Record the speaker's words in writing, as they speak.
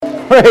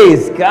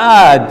Praise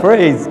God.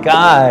 Praise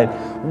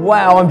God.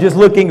 Wow, I'm just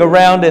looking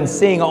around and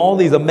seeing all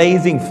these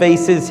amazing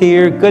faces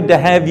here. Good to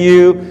have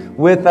you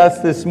with us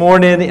this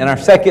morning in our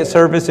second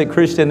service at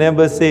Christian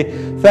Embassy.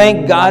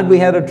 Thank God we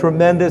had a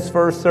tremendous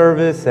first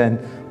service, and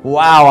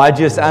wow,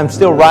 I'm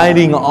still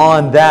riding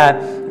on that,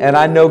 and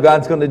I know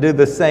God's going to do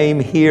the same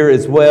here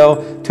as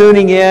well.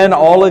 Tuning in,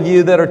 all of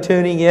you that are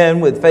tuning in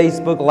with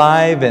Facebook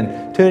Live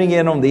and tuning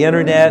in on the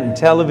internet and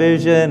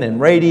television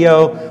and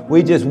radio,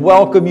 we just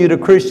welcome you to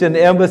Christian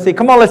Embassy.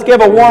 Come on, let's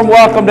give a warm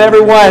welcome to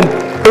everyone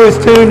who's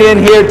tuned in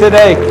here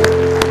today.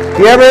 If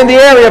you're ever in the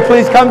area,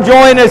 please come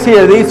join us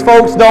here. These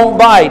folks don't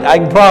bite, I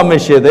can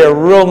promise you. They're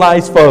real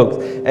nice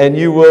folks, and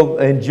you will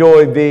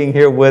enjoy being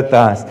here with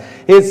us.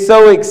 It's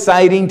so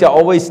exciting to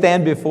always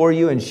stand before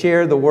you and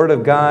share the Word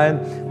of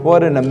God.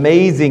 What an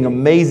amazing,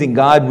 amazing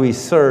God we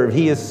serve.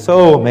 He is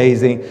so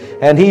amazing.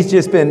 And He's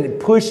just been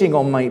pushing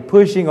on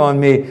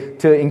me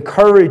to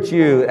encourage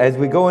you as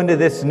we go into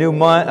this new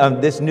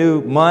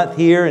month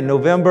here in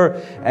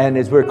November, and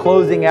as we're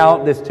closing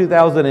out this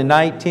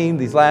 2019,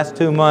 these last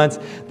 2 months,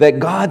 that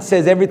God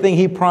says everything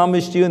He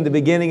promised you in the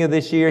beginning of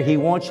this year, He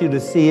wants you to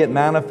see it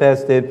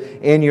manifested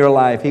in your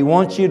life. He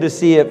wants you to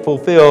see it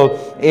fulfilled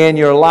in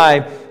your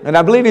life. And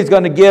I believe He's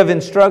going to give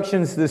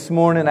instructions this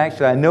morning,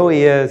 actually I know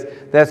He is,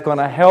 that's going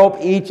to help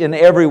each and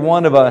every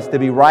one of us to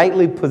be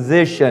rightly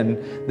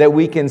positioned that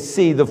we can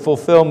see the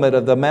fulfillment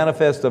of the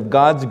manifest of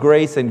God's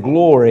grace and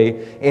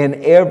glory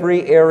in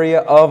every area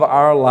of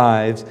our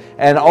lives.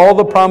 And all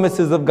the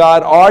promises of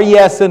God are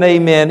yes and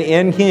amen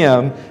in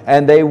Him,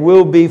 and they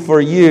will be for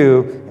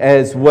you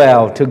as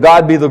well. To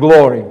God be the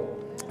glory.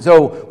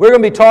 So we're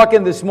going to be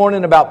talking this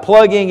morning about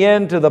plugging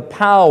into the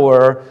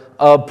power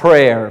of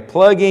prayer.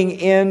 Plugging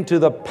into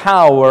the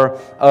power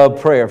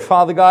of prayer.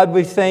 Father God,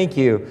 we thank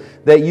You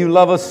that You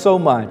love us so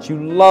much.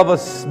 You love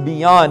us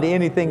beyond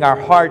anything our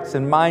hearts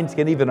and minds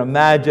can even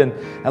imagine.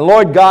 And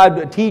Lord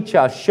God, teach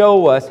us,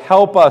 show us,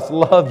 help us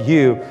love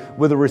You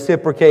with a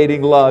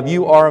reciprocating love.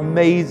 You are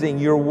amazing.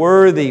 You're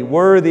worthy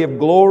of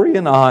glory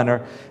and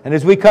honor. And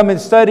as we come and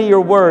study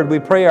Your Word, we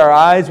pray our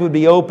eyes would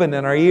be open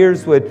and our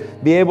ears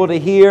would be able to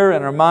hear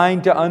and our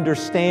mind to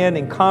understand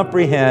and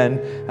comprehend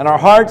and our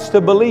hearts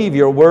to believe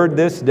Your Word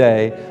this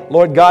day.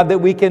 Lord God, that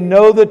we can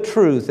know the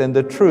truth and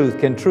the truth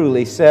can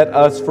truly set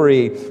us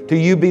free. To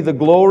You be the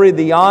glory,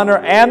 the honor,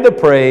 and the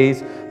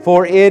praise,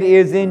 for it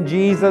is in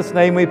Jesus'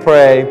 name we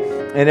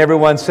pray. And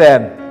everyone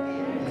said,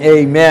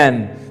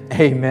 Amen.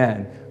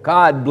 Amen.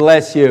 God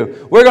bless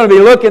you. We're going to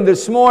be looking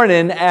this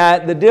morning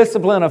at the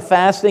discipline of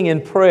fasting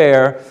and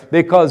prayer,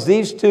 because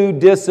these two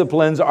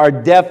disciplines are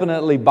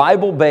definitely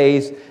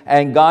Bible-based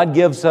and God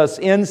gives us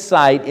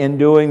insight in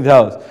doing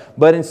those.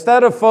 But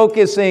instead of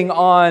focusing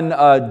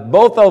on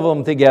both of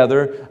them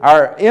together,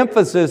 our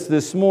emphasis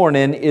this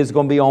morning is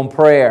going to be on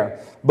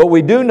prayer. But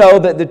we do know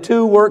that the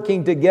two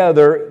working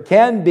together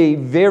can be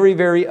very,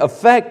 very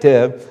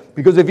effective,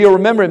 because if you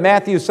remember in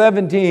Matthew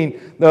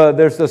 17,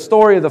 there's the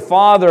story of the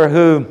father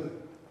who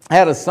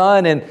had a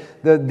son, and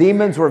the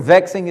demons were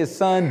vexing his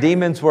son.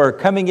 Demons were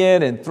coming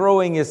in and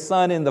throwing his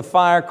son in the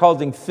fire,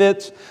 causing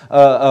fits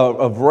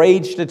of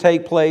rage to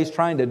take place,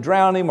 trying to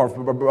drown him or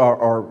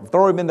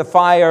throw him in the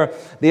fire.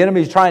 The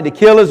enemy's trying to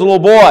kill his little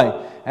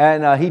boy.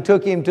 And he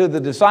took him to the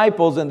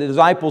disciples, and the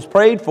disciples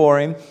prayed for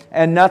him,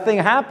 and nothing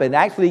happened.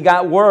 Actually, he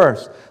got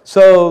worse.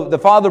 So the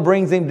father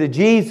brings him to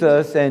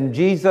Jesus, and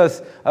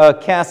Jesus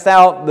casts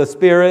out the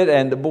spirit,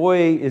 and the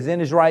boy is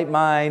in his right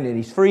mind, and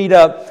he's freed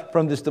up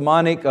from this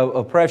demonic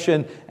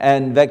oppression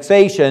and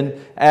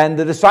vexation. And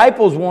the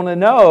disciples want to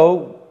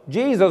know,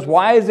 Jesus,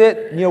 why is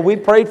it, we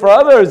prayed for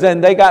others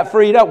and they got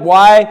freed up.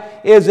 Why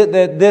is it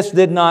that this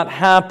did not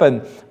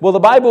happen? Well, the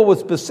Bible was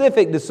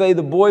specific to say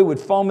the boy would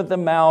foam at the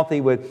mouth.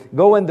 He would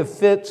go into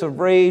fits of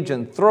rage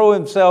and throw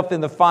himself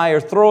in the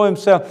fire, throw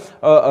himself,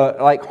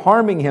 like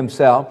harming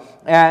himself.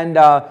 And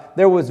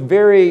there was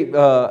very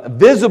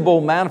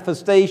visible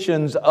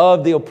manifestations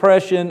of the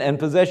oppression and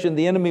possession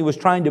the enemy was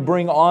trying to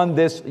bring on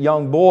this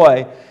young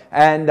boy.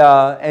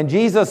 And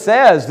Jesus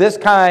says this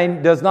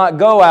kind does not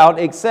go out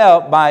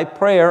except by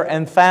prayer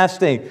and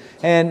fasting.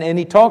 And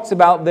He talks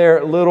about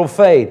their little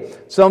faith.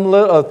 Some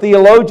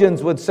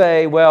theologians would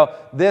say, well,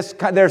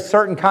 there's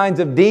certain kinds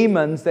of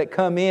demons that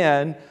come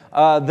in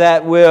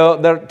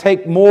that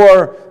take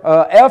more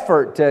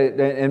effort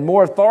and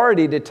more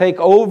authority to take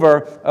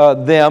over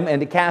them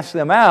and to cast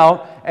them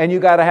out. And you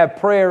got to have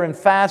prayer and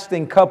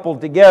fasting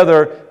coupled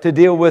together to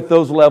deal with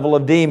those level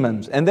of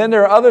demons. And then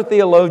there are other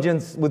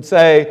theologians would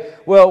say,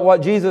 well,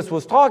 what Jesus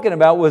was talking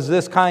about was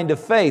this kind of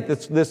faith,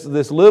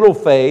 this little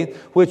faith,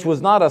 which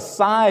was not a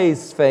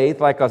size faith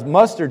like a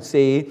mustard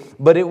seed,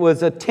 but it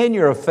was a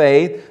tenure of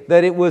faith,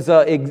 that it was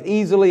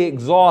easily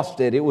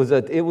exhausted. It was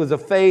a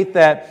faith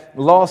that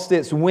lost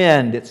its wind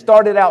wind. It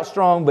started out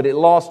strong, but it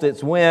lost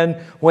its wind.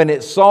 When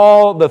it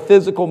saw the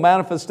physical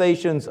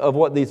manifestations of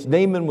what this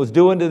demon was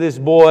doing to this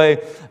boy,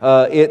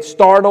 it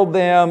startled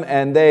them,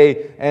 and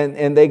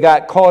they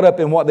got caught up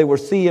in what they were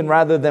seeing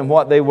rather than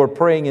what they were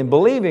praying and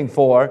believing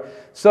for.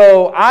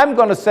 So I'm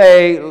going to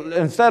say,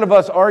 instead of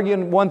us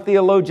arguing one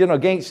theologian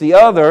against the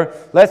other,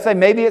 let's say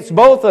maybe it's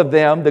both of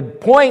them. The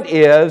point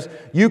is,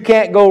 you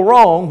can't go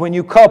wrong when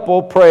you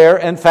couple prayer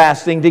and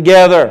fasting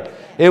together.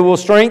 It will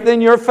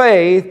strengthen your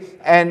faith,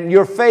 and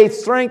your faith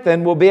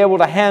strengthened will be able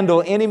to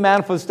handle any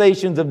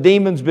manifestations of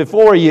demons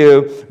before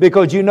you,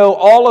 because you know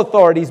all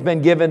authority has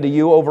been given to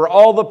you over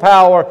all the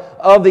power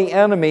of the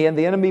enemy, and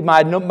the enemy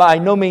by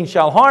no means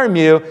shall harm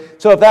you.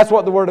 So if that's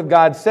what the Word of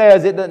God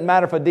says, it doesn't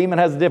matter if a demon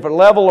has a different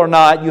level or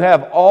not. You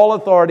have all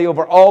authority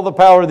over all the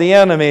power of the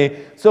enemy.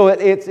 So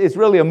it's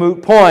really a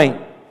moot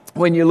point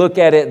when you look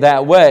at it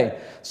that way.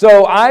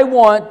 So I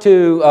want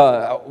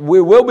to,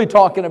 we will be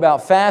talking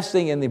about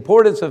fasting and the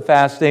importance of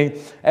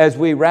fasting as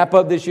we wrap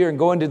up this year and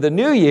go into the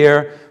new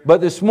year.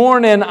 But this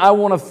morning I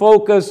want to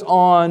focus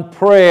on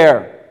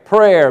prayer.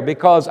 Prayer,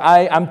 because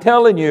I'm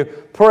telling you,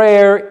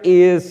 prayer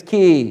is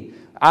key.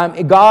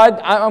 I'm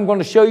going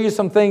to show you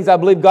some things I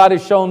believe God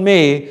has shown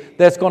me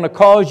that's going to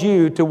cause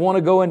you to want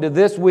to go into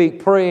this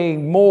week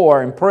praying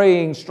more and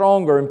praying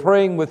stronger and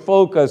praying with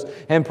focus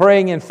and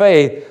praying in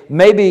faith,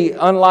 maybe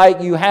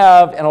unlike you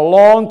have in a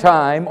long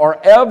time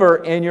or ever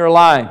in your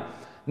life.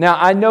 Now,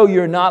 I know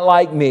you're not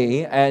like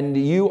me, and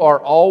you are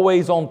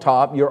always on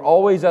top. You're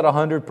always at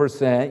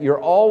 100%. You're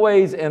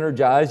always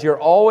energized. You're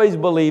always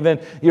believing.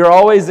 You're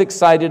always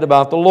excited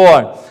about the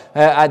Lord.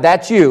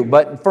 That's you.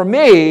 But for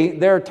me,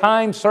 there are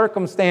times,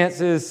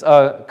 circumstances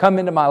come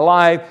into my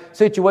life,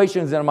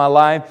 situations in my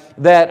life,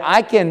 that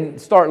I can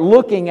start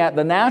looking at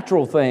the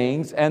natural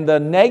things and the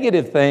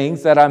negative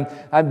things that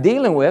I'm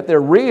dealing with. They're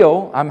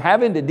real. I'm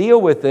having to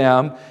deal with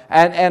them.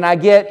 And I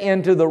get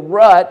into the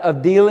rut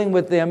of dealing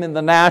with them in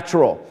the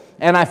natural.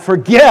 And I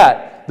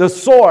forget the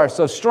source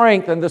of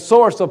strength and the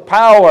source of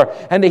power.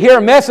 And to hear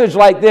a message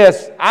like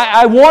this,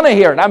 I want to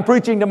hear it. I'm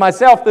preaching to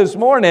myself this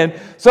morning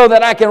so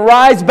that I can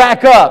rise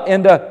back up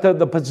into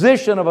the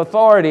position of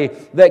authority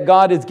that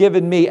God has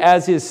given me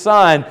as His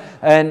son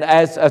and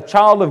as a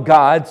child of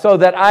God, so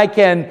that I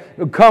can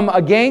come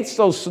against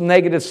those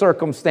negative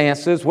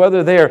circumstances,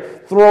 whether they're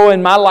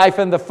throwing my life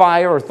in the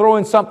fire or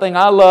throwing something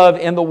I love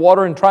in the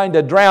water and trying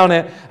to drown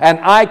it, and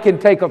I can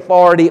take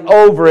authority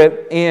over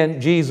it in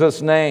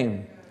Jesus'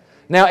 name.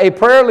 Now, a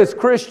prayerless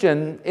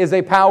Christian is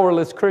a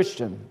powerless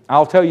Christian.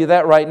 I'll tell you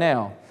that right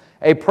now.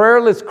 A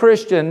prayerless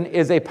Christian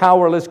is a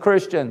powerless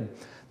Christian.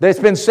 It's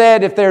been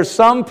said, if there's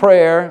some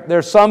prayer,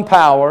 there's some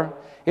power.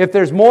 If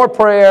there's more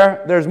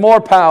prayer, there's more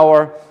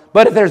power.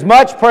 But if there's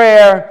much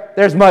prayer,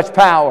 there's much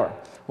power.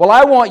 Well,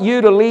 I want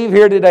you to leave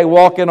here today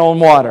walking on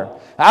water.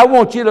 I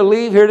want you to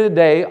leave here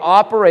today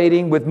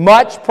operating with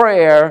much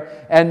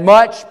prayer and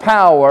much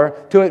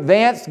power to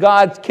advance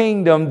God's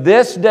kingdom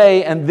this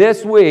day and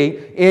this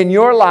week in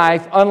your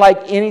life,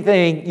 unlike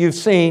anything you've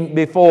seen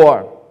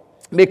before.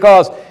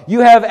 Because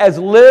you have as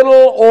little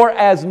or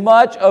as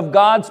much of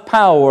God's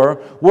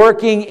power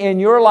working in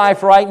your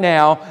life right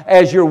now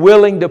as you're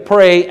willing to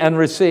pray and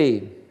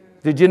receive.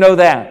 Did you know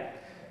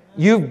that?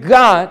 You've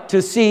got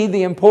to see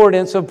the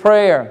importance of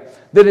prayer.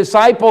 The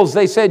disciples,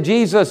 they said,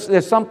 Jesus,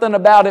 there's something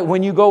about it.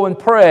 When you go and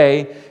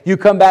pray, you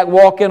come back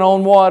walking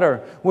on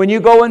water. When you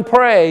go and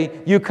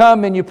pray, you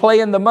come and you play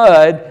in the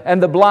mud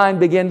and the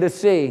blind begin to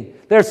see.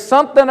 There's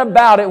something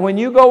about it when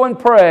you go and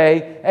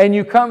pray and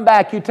you come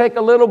back, you take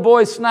a little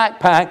boy's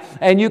snack pack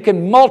and you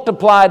can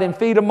multiply it and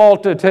feed a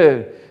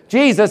multitude.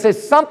 Jesus,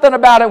 it's something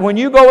about it when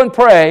you go and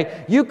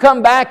pray, you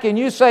come back and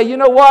you say, you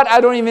know what, I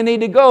don't even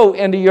need to go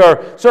into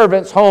your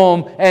servant's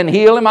home and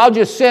heal him. I'll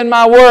just send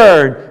my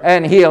word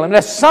and heal him.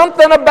 There's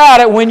something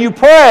about it when you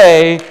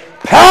pray,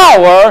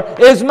 power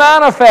is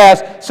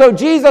manifest. So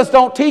Jesus,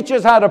 don't teach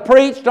us how to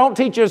preach. Don't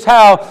teach us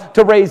how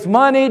to raise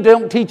money.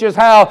 Don't teach us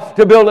how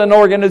to build an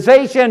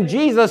organization.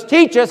 Jesus,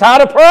 teach us how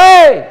to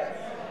pray.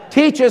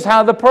 Teach us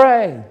how to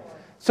pray.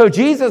 So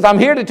Jesus, I'm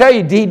here to tell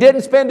you, He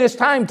didn't spend His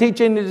time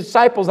teaching the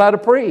disciples how to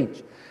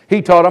preach.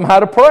 He taught them how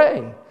to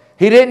pray.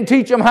 He didn't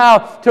teach them how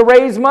to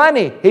raise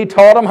money. He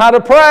taught them how to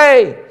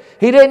pray.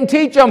 He didn't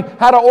teach them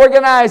how to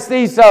organize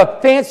these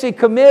fancy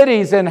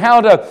committees and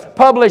how to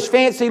publish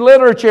fancy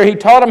literature. He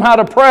taught them how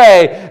to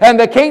pray. And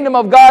the kingdom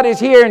of God is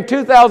here in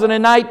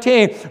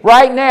 2019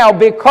 right now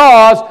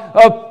because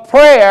of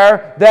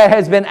prayer that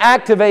has been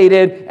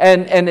activated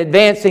and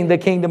advancing the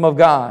kingdom of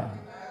God.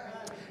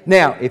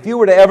 Now, if you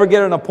were to ever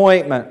get an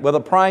appointment with a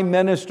prime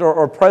minister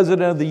or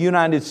president of the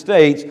United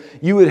States,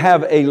 you would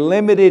have a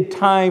limited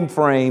time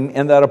frame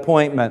in that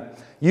appointment.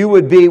 You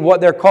would be what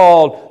they're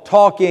called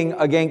talking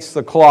against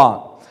the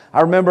clock.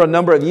 I remember a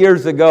number of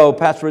years ago,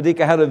 Pastor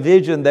Radika had a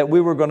vision that we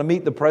were going to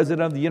meet the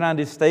President of the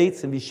United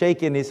States and be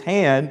shaking his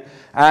hand.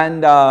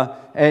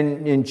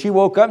 And she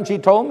woke up and she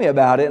told me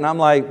about it. And I'm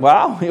like,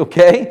 wow,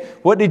 okay.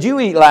 What did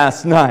you eat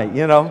last night?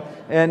 You know,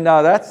 and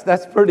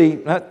that's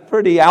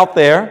pretty out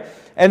there.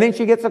 And then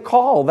she gets a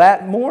call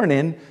that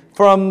morning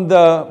from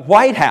the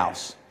White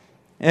House.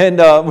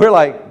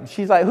 And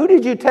she's like, who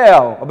did you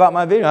tell about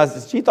my video? I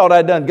said, she thought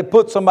I'd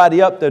put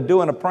somebody up there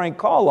doing a prank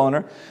call on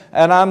her.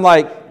 And I'm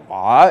like,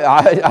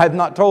 I've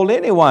not told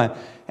anyone.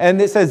 And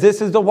it says,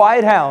 this is the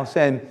White House.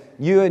 And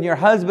you and your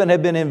husband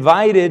have been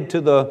invited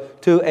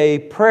to a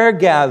prayer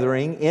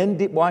gathering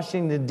in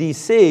Washington,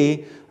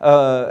 D.C.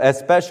 As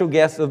special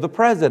guests of the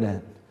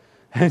president.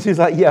 And she's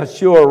like, yeah,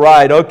 sure,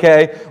 right,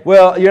 okay.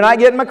 Well, you're not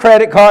getting my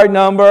credit card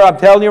number, I'm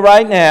telling you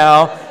right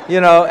now.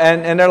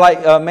 And they're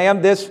like, ma'am,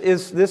 this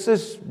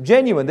is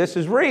genuine, this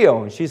is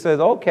real. And she says,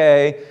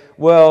 okay,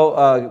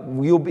 well,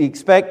 you'll be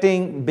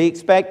expecting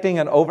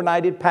an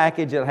overnighted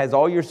package that has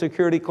all your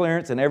security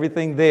clearance and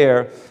everything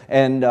there.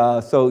 And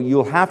so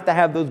you'll have to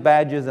have those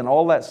badges and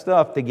all that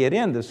stuff to get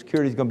in. The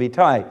security's going to be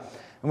tight.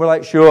 And we're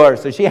like, sure.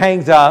 So she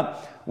hangs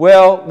up.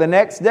 Well, the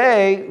next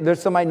day, there's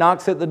somebody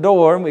knocks at the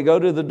door, and we go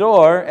to the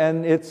door,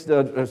 and it's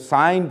a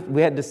sign.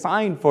 We had to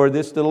sign for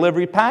this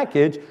delivery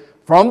package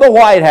from the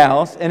White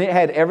House, and it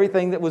had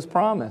everything that was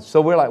promised. So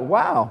we're like,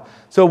 wow.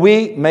 So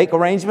we make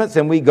arrangements,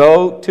 and we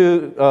go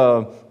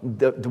to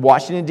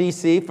Washington,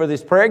 D.C. for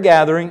this prayer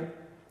gathering.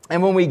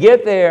 And when we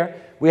get there,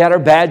 we had our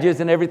badges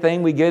and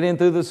everything. We get in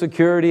through the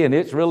security, and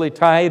it's really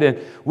tight. And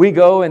we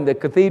go in the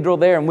cathedral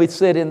there, and we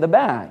sit in the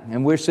back.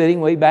 And we're sitting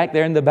way back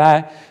there in the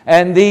back.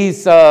 And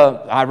these,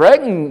 I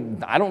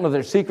reckon, I don't know if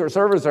they're Secret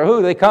Service or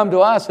who, they come to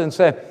us and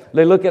say,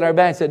 they look at our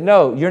badge and said,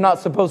 no, you're not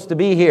supposed to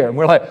be here. And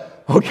we're like,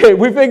 okay,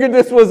 we figured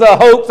this was a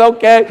hoax,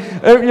 okay.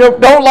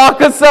 Don't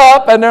lock us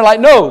up. And they're like,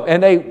 no.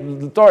 And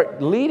they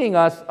start leading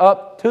us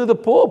up to the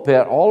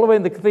pulpit, all the way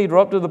in the cathedral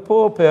up to the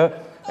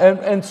pulpit.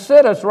 And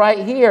sit us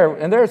right here.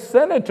 And there's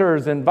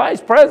senators and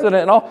vice president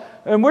and all.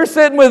 And we're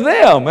sitting with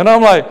them. And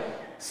I'm like,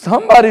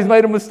 somebody's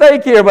made a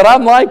mistake here, but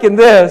I'm liking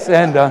this.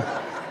 And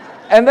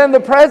then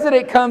the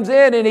president comes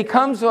in, and he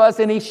comes to us,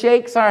 and he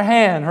shakes our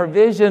hand. Her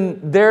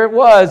vision, there it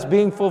was,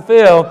 being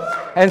fulfilled.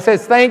 And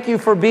says, thank you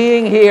for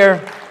being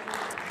here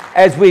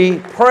as we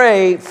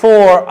pray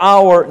for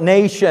our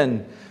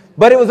nation.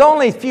 But it was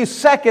only a few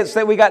seconds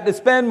that we got to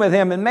spend with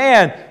him. And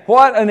man,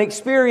 what an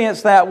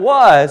experience that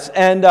was,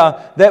 and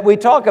that we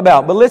talk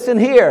about. But listen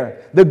here.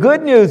 The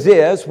good news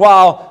is,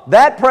 while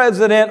that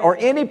president or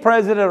any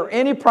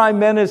prime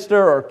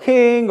minister or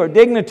king or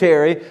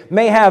dignitary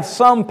may have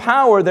some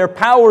power, their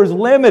power is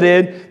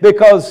limited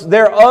because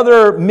there are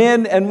other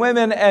men and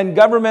women and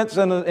governments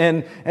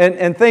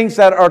and things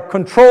that are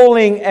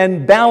controlling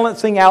and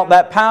balancing out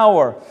that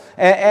power.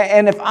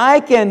 And if I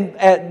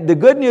can, the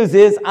good news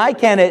is I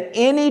can at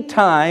any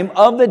time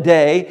of the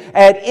day,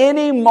 at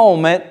any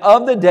moment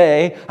of the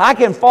day, I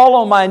can fall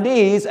on my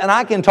knees and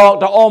I can talk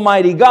to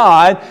Almighty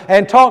God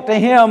and talk to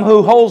Him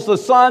who holds the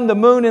sun, the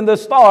moon, and the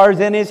stars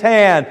in His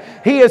hand.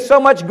 He is so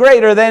much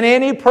greater than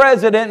any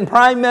president and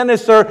prime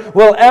minister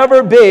will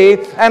ever be.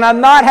 And I'm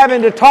not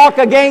having to talk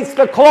against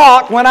the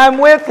clock when I'm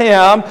with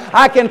Him.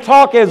 I can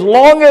talk as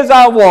long as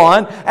I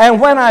want. And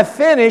when I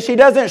finish, He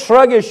doesn't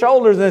shrug His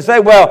shoulders and say,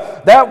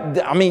 well,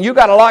 you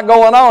got a lot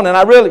going on, and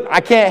I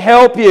can't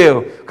help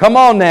you. Come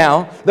on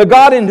now. The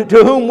God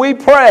to whom we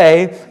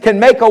pray can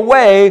make a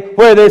way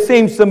where there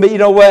seems to be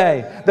no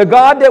way. The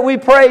God that we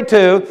pray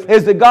to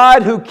is the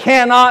God who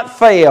cannot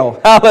fail.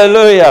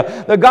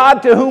 Hallelujah. The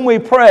God to whom we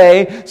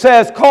pray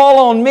says,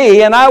 call on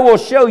me, and I will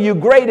show you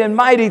great and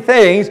mighty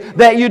things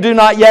that you do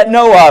not yet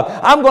know of.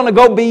 I'm going to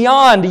go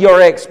beyond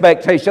your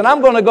expectation.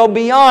 I'm going to go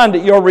beyond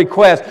your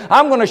request.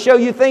 I'm going to show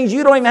you things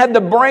you don't even have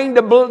the brain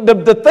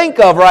to think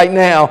of right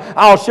now.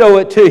 I'll show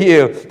it to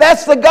you.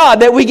 That's the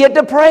God that we get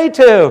to pray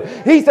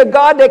to. He's the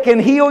God that can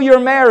heal your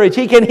marriage.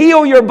 He can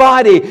heal your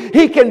body.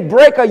 He can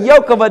break a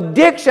yoke of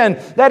addiction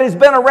that has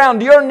been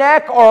around your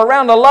neck or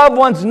around a loved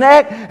one's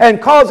neck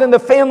and causing the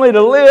family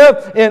to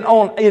live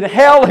in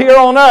hell here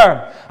on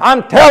earth.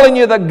 I'm telling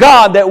you, the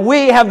God that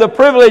we have the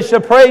privilege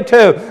to pray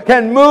to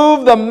can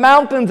move the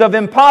mountains of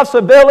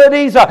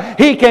impossibilities.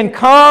 He can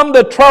calm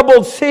the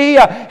troubled sea.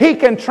 He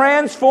can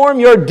transform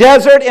your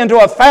desert into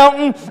a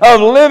fountain of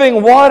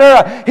living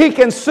water. He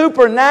can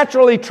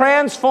supernaturally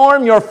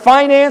transform your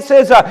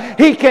finances.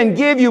 He can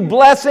give you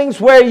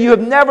blessings where you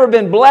have never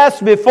been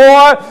blessed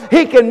before.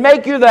 He can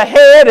make you the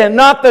head and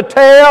not the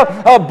tail,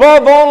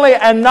 above only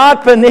and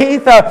not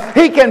beneath.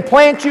 He can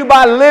plant you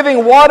by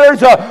living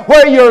waters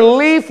where your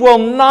leaf will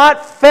not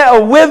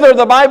wither,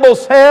 the Bible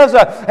says,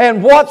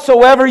 and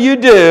whatsoever you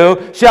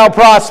do shall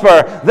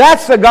prosper.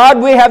 That's the God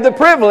we have the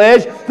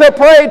privilege to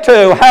pray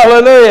to.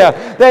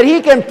 Hallelujah. That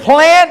He can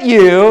plant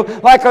you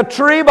like a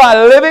tree by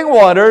living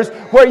waters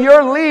where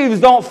your leaves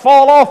don't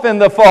fall off in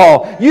the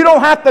fall. You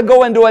don't have to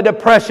go into a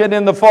depression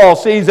in the fall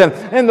season,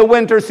 in the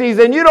winter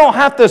season. You don't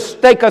have to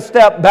take a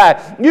step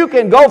back. You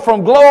can go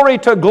from glory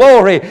to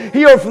glory.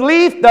 Your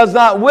leaf does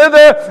not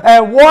wither,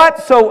 and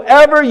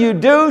whatsoever you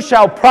do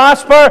shall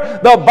prosper.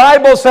 The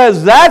Bible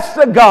says that's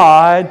the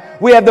God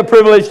we have the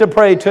privilege to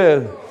pray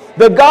to.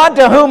 The God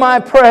to whom I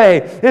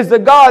pray is the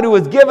God who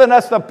has given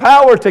us the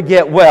power to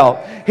get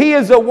well. He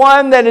is the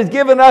one that has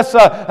given us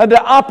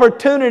the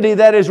opportunity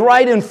that is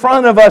right in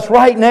front of us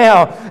right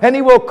now. And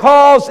He will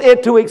cause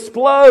it to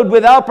explode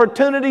with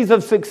opportunities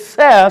of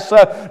success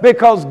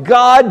because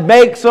God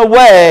makes a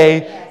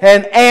way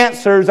and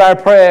answers our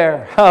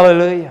prayer.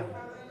 Hallelujah.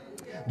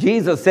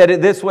 Jesus said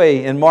it this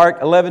way in Mark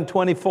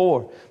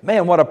 11:24.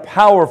 Man, what a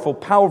powerful,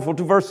 powerful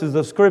 2 verses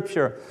of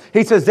Scripture.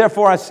 He says,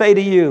 therefore I say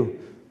to you,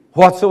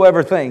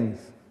 whatsoever things.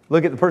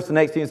 Look at the person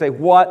next to you and say,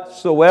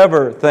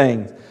 whatsoever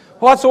things.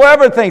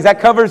 Whatsoever things. That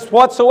covers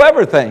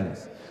whatsoever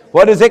things.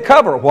 What does it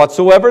cover?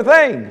 Whatsoever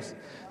things.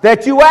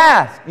 That you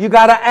ask. You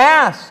got to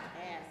ask.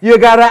 You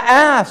got to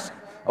ask.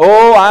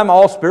 Oh, I'm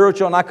all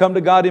spiritual and I come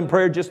to God in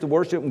prayer just to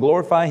worship and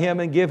glorify Him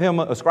and give Him,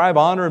 ascribe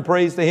honor and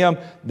praise to Him.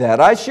 That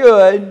I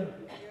should.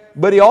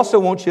 But He also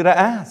wants you to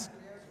ask.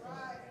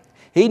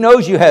 He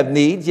knows you have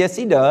needs. Yes,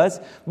 He does.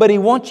 But He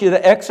wants you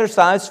to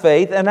exercise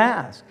faith and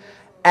ask.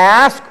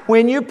 Ask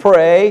when you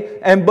pray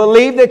and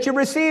believe that you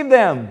receive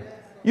them.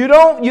 You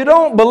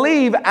don't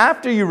believe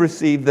after you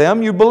receive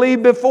them. You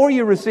believe before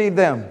you receive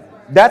them.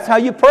 That's how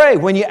you pray.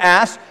 When you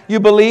ask, you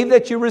believe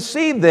that you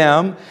receive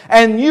them,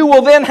 and you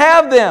will then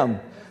have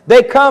them.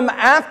 They come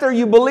after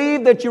you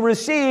believe that you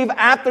receive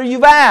after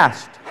you've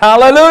asked.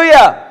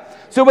 Hallelujah.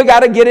 So we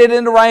got to get it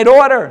in the right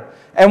order.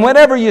 And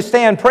whenever you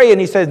stand praying,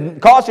 He says,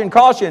 caution,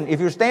 caution. If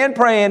you stand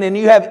praying and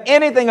you have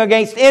anything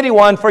against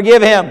anyone,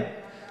 forgive him.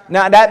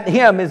 Now that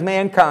him is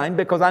mankind,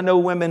 because I know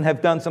women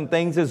have done some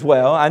things as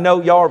well. I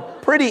know y'all are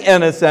pretty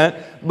innocent,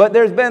 but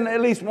there's been at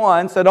least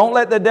one. So don't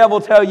let the devil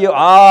tell you,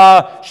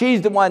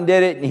 she's the one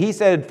did it. And he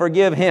said,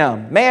 forgive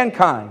him.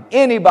 Mankind,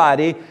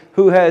 anybody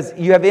who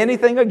you have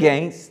anything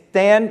against,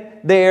 stand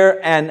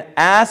there and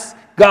ask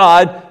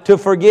God to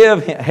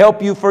forgive him,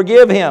 help you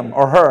forgive him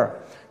or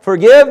her.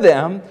 Forgive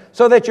them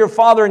so that your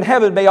Father in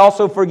heaven may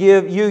also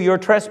forgive you your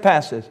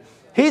trespasses.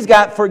 He's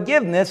got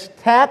forgiveness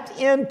tapped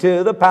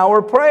into the power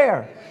of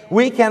prayer.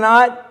 We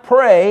cannot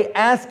pray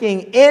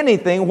asking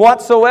anything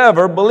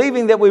whatsoever,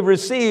 believing that we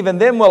receive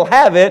and then we'll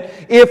have it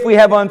if we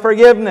have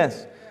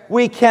unforgiveness.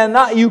 You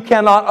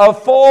cannot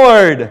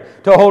afford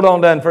to hold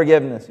on to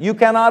unforgiveness. You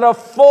cannot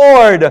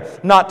afford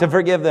not to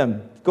forgive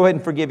them. Go ahead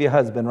and forgive your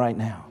husband right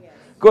now.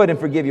 Go ahead and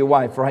forgive your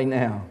wife right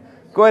now.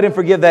 Go ahead and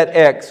forgive that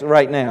ex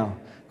right now.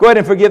 Go ahead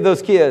and forgive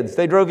those kids.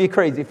 They drove you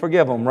crazy.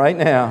 Forgive them right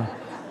now.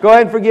 Go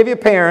ahead and forgive your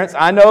parents.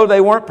 I know they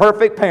weren't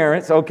perfect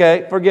parents.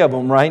 Okay, forgive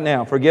them right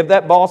now. Forgive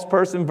that boss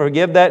person.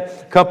 Forgive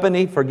that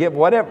company. Forgive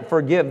whatever.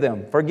 Forgive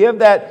them. Forgive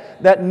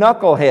that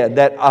knucklehead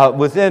that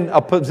was in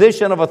a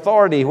position of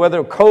authority,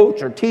 whether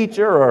coach or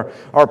teacher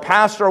or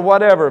pastor or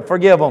whatever.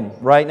 Forgive them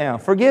right now.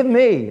 Forgive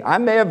me. I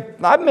may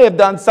have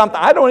done something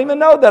I don't even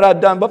know that I've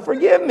done, but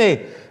forgive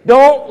me.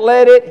 Don't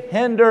let it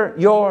hinder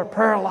your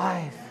prayer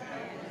life.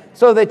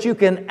 So that you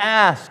can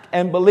ask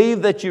and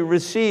believe that you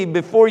receive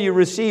before you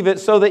receive it,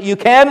 so that you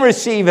can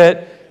receive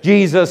it,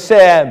 Jesus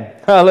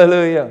said.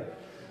 Hallelujah.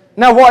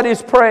 Now, what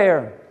is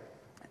prayer?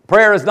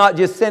 Prayer is not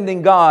just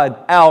sending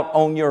God out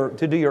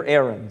to do your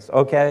errands,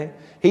 okay?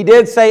 He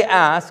did say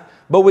ask,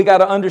 but we got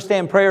to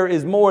understand prayer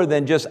is more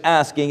than just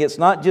asking. It's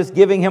not just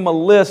giving Him a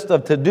list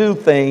of to-do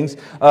things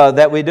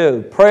that we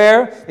do.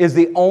 Prayer is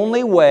the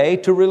only way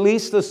to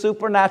release the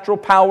supernatural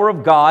power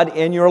of God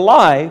in your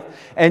life.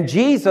 And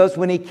Jesus,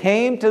 when He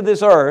came to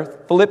this earth,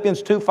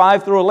 Philippians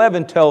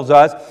 2:5-11 tells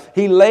us,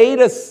 He laid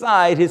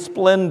aside His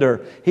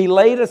splendor. He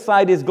laid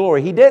aside His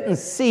glory. He didn't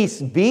cease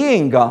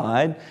being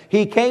God.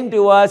 He came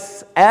to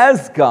us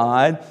as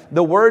God.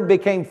 The Word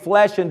became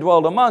flesh and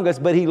dwelled among us,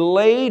 but He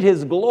laid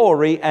His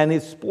glory and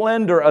His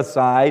splendor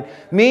aside,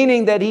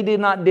 meaning that He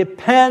did not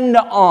depend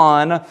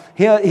on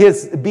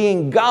His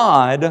being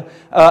God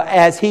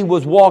as He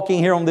was walking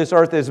here on this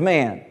earth as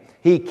man.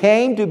 He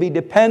came to be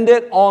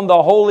dependent on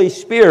the Holy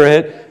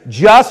Spirit,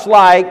 just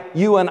like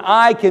you and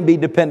I can be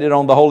dependent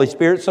on the Holy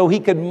Spirit, so He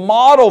could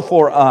model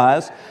for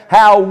us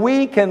how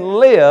we can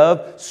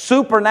live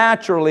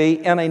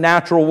supernaturally in a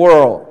natural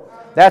world.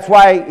 That's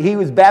why He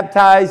was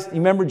baptized. You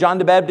remember John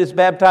the Baptist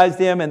baptized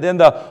Him, and then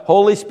the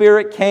Holy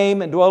Spirit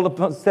came and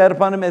sat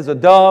upon Him as a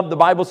dove. The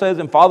Bible says,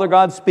 and Father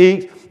God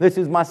speaks, this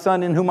is my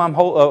Son in whom I'm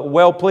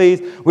well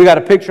pleased. We got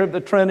a picture of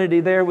the Trinity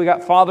there. We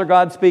got Father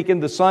God speaking,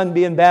 the Son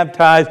being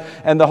baptized,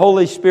 and the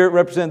Holy Spirit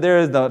represented there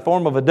as the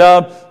form of a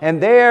dove.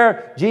 And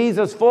there,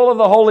 Jesus, full of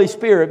the Holy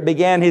Spirit,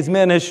 began His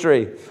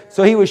ministry.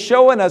 So He was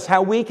showing us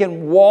how we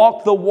can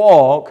walk the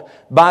walk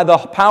by the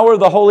power of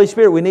the Holy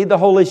Spirit. We need the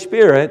Holy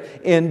Spirit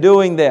in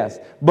doing this.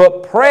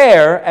 But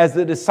prayer, as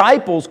the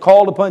disciples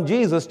called upon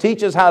Jesus,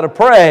 teach us how to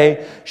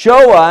pray,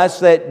 show us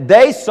that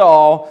they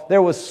saw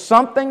there was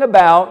something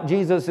about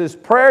Jesus'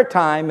 prayer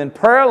time and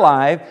prayer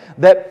life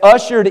that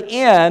ushered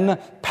in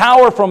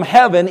power from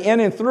heaven in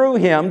and through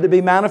Him to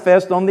be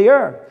manifest on the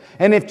earth.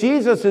 And if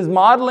Jesus is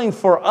modeling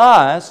for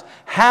us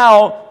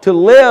how to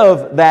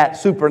live that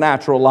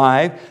supernatural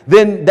life,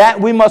 then that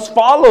we must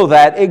follow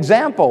that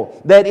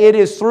example. That it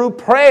is through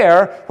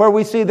prayer where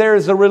we see there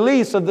is a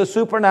release of the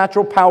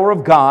supernatural power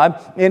of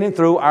God in and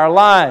through our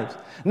lives.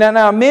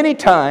 Now, many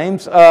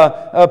times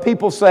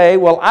people say,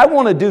 well, I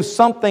want to do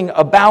something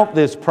about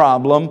this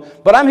problem,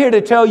 but I'm here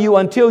to tell you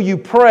until you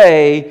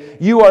pray,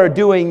 you are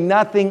doing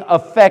nothing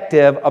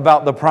effective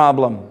about the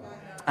problem.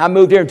 I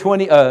moved here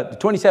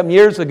 27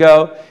 years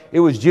ago. It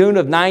was June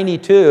of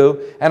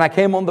 92, and I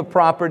came on the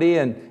property,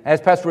 and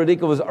as Pastor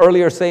Radica was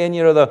earlier saying,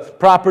 the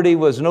property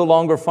was no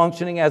longer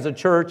functioning as a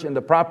church, and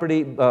the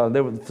property,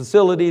 there were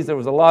facilities, there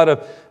was a lot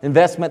of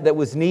investment that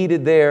was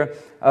needed there,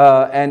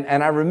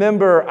 and I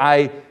remember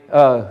I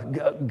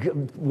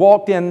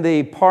walked in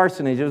the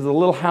parsonage. There was a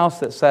little house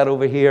that sat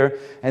over here,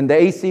 and the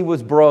AC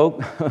was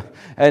broke,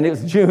 and it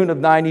was June of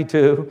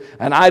 92,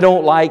 and I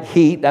don't like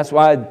heat. That's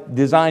why I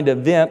designed a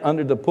vent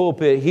under the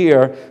pulpit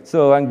here,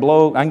 so I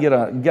can get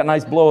a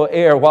nice blow of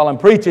air while I'm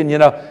preaching,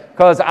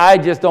 because I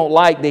just don't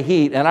like the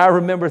heat. And I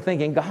remember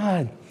thinking,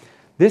 God,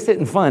 this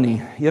isn't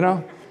funny,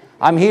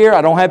 I'm here,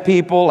 I don't have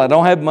people, I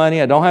don't have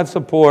money, I don't have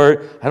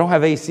support, I don't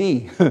have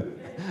AC.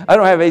 I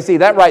don't have AC.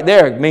 That right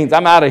there means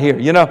I'm out of here,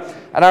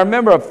 And I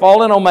remember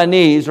falling on my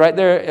knees right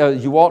there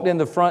as you walked in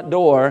the front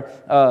door.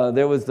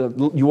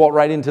 You walked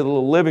right into the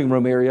little living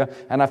room area,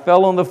 and I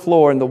fell on the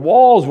floor, and the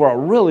walls were a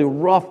really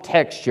rough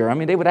texture. I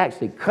mean, they would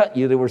actually cut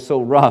you. They were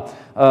so rough.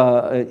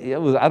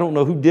 I don't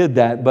know who did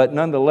that, but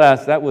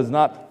nonetheless, that was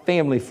not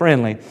family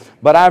friendly.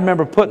 But I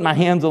remember putting my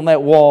hands on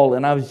that wall,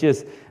 and I was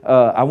just,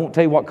 I won't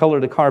tell you what color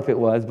the carpet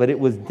was, but it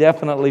was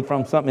definitely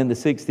from something in the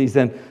 60s.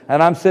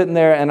 And I'm sitting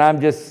there, and I'm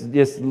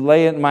just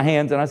laying my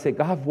hands, and I said,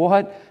 God,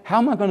 what? How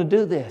am I going to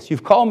do this?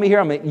 You've called me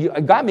here. You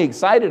got me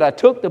excited. I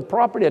took the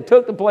property. I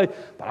took the place.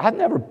 But I've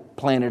never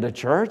planted a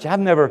church. I've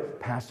never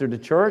pastored a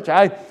church.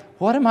 How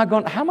am I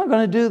going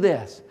to do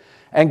this?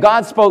 And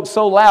God spoke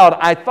so loud,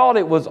 I thought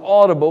it was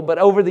audible, but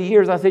over the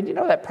years I said,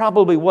 that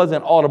probably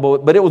wasn't audible,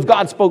 but it was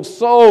God spoke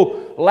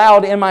so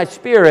loud in my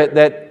spirit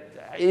that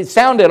it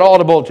sounded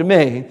audible to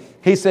me.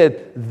 He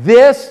said,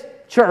 this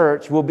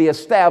church will be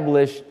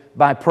established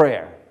by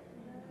prayer.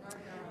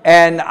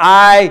 And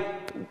I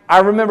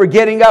remember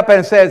getting up and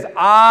it says,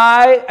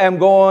 I am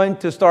going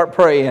to start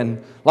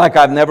praying like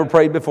I've never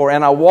prayed before.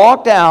 And I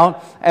walked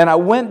out and I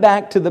went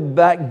back to the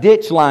back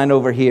ditch line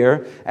over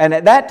here. And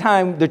at that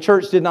time, the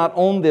church did not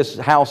own this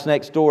house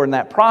next door and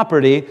that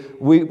property.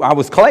 I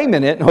was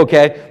claiming it,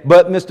 okay?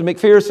 But Mr.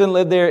 McPherson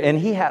lived there, and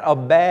he had a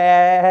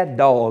bad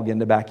dog in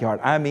the backyard.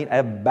 I mean,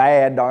 a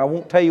bad dog. I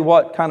won't tell you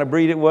what kind of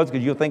breed it was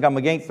because you'll think I'm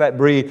against that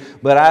breed,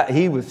 but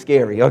he was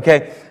scary,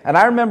 okay? And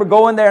I remember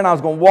going there, and I was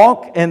going to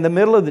walk in the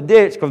middle of the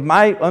ditch because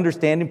my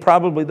understanding,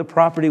 probably the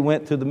property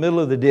went through the middle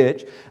of the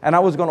ditch, and I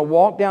was going to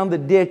walk down the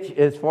ditch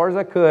as far as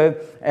I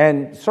could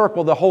and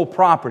circle the whole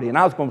property, and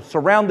I was going to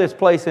surround this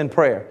place in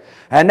prayer.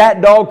 And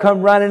that dog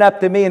come running up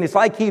to me, and it's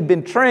like he'd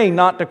been trained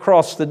not to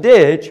cross the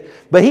ditch,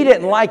 but he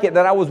didn't like it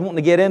that I was wanting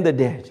to get in the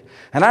ditch.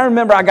 And I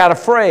remember I got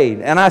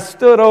afraid, and I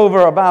stood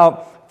over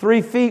about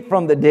 3 feet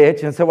from the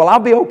ditch and said, well, I'll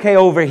be okay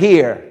over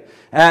here.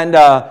 And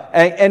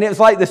it's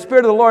like the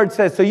Spirit of the Lord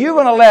says, so you're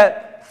going to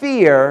let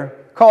fear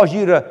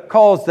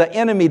cause the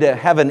enemy to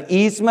have an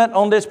easement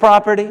on this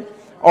property?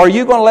 Or are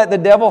you going to let the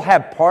devil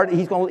have part?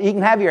 He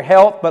can have your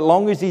health, but as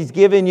long as he's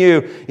giving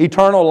you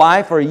eternal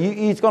life, or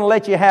he's going to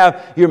let you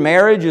have your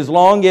marriage as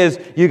long as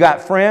you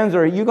got friends,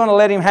 or are you going to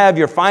let him have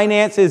your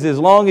finances as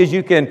long as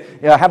you can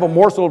have a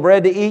morsel of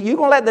bread to eat? You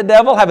going to let the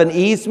devil have an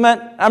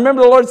easement? I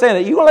remember the Lord saying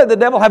that. You going to let the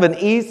devil have an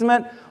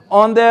easement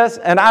on this?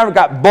 And I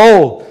got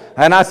bold.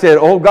 And I said,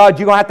 oh, God,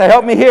 you're going to have to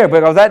help me here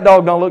because that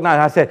dog don't look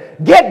nice. I said,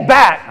 get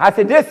back. I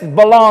said, this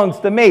belongs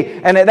to me.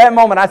 And at that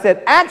moment, I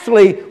said,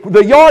 actually,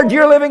 the yard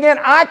you're living in,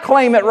 I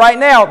claim it right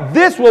now.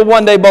 This will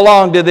one day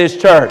belong to this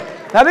church.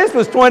 Now, this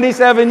was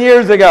 27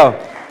 years ago.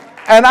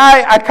 And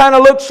I kind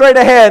of looked straight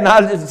ahead, and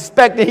I was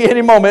expecting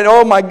any moment,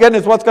 oh my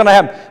goodness, what's going to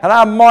happen? And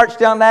I marched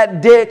down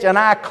that ditch, and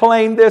I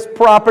claimed this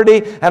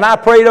property, and I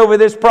prayed over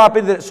this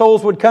property that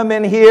souls would come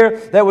in here,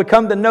 that would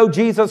come to know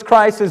Jesus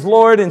Christ as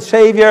Lord and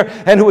Savior,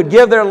 and who would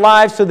give their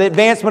lives to the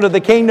advancement of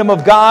the kingdom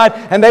of God,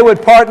 and they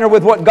would partner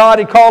with what God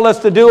had called us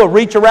to do, or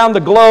reach around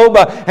the globe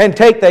and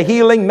take the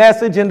healing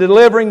message and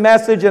delivering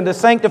message and the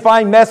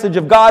sanctifying message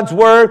of God's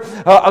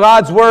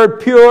Word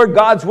pure,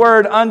 God's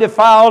Word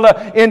undefiled,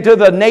 into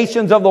the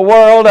nations of the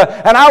world.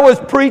 And I was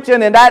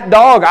preaching, and that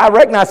dog, I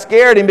reckon I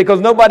scared him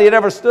because nobody had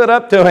ever stood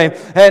up to him.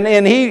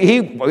 And he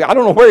I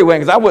don't know where he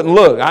went because I wouldn't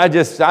look. I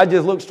just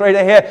looked straight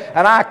ahead,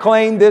 and I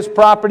claimed this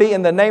property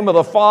in the name of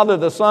the Father,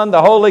 the Son,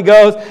 the Holy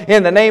Ghost,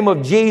 in the name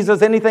of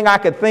Jesus. Anything I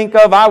could think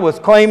of, I was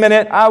claiming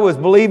it. I was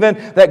believing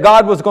that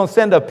God was going to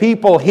send a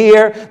people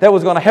here that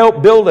was going to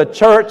help build a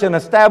church and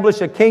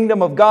establish a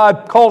kingdom of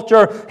God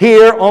culture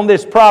here on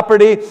this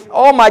property.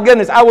 Oh my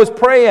goodness, I was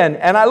praying,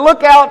 and I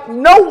look out.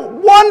 No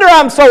wonder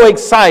I'm so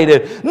excited.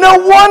 No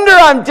wonder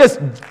I'm just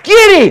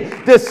giddy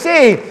to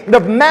see the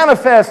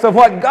manifest of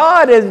what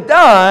God has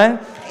done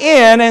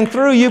in and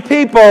through you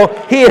people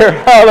here.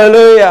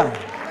 Hallelujah.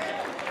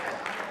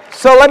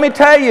 So let me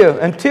tell you,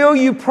 until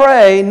you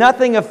pray,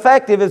 nothing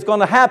effective is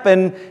going to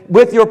happen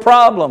with your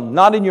problem.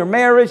 Not in your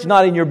marriage,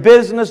 not in your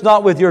business,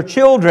 not with your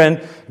children.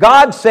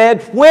 God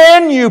said,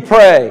 when you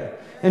pray.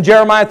 In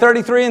Jeremiah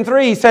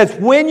 33:3, He says,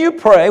 when you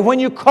pray, when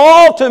you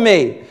call to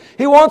me,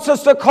 He wants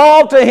us to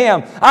call to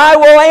Him. I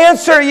will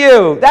answer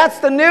you. That's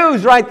the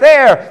news right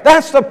there.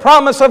 That's the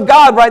promise of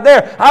God right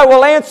there. I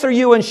will answer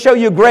you and show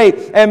you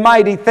great and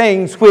mighty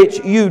things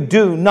which you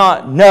do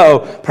not know.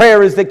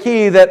 Prayer is the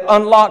key that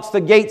unlocks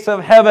the gates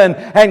of heaven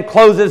and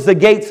closes the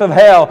gates of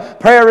hell.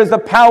 Prayer is the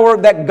power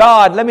that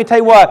God, let me tell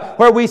you what,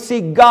 where we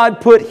see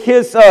God put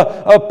His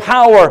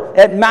power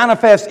at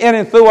manifest in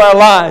and through our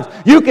lives.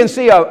 You can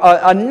see a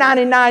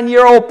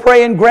 99-year-old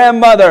praying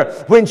grandmother.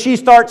 When she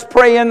starts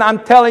praying,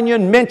 I'm telling you,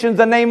 and mentions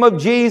the name of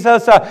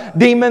Jesus,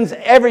 demons,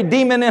 every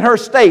demon in her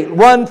state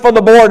run for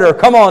the border.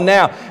 Come on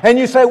now. And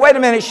you say, wait a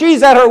minute,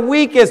 she's at her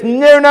weakest.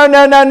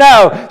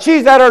 No.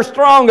 She's at her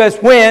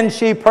strongest when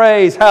she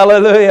prays.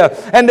 Hallelujah.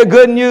 And the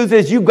good news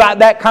is you got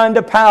that kind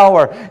of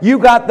power. You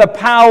got the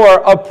power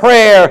of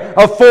prayer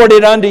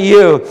afforded unto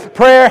you.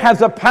 Prayer has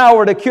the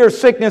power to cure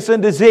sickness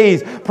and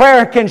disease.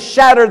 Prayer can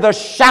shatter the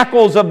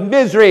shackles of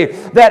misery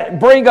that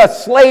bring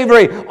us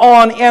slavery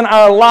on in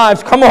our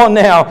lives. Come on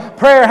now.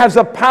 Prayer has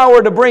the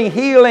power to bring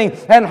healing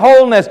and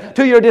wholeness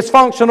to your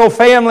dysfunctional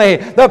family.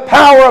 The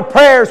power of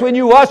prayer is when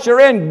you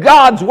usher in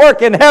God's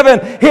work in heaven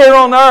here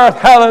on earth.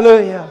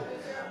 Hallelujah.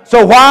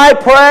 So why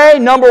pray?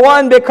 Number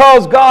one,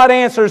 because God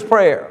answers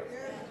prayer.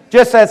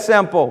 Just that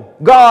simple.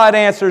 God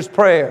answers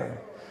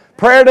prayer.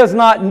 Prayer does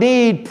not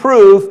need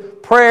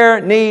proof.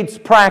 Prayer needs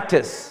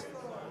practice.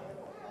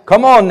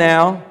 Come on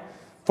now.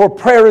 For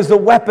prayer is the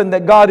weapon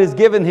that God has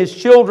given His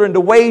children to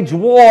wage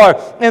war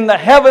in the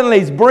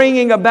heavenlies,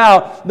 bringing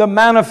about the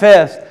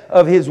manifest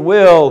of His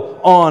will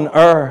on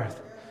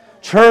earth.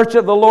 Church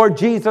of the Lord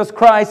Jesus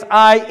Christ,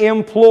 I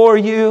implore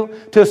you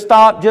to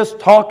stop just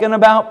talking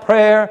about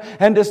prayer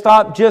and to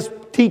stop just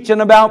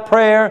teaching about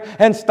prayer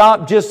and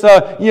stop just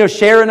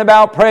sharing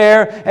about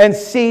prayer and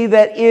see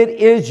that it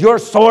is your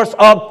source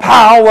of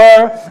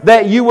power,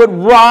 that you would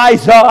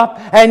rise up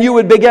and you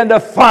would begin to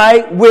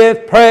fight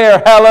with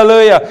prayer.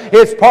 Hallelujah.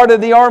 It's part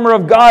of the armor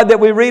of God that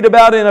we read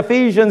about in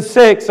Ephesians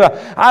 6.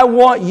 I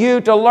want you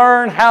to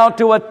learn how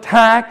to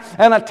attack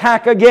and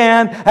attack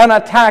again and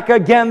attack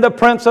again the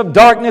prince of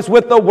darkness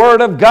with the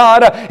Word of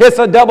God. It's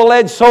a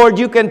double-edged sword.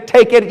 You can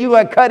take it, you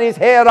can cut his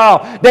head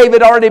off.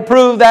 David already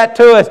proved that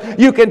to us.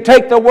 You can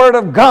take the Word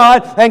of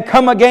God and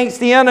come against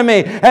the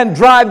enemy and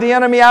drive the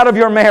enemy out of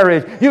your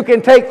marriage. You can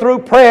take through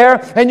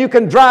prayer and you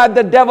can drive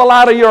the devil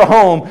out of your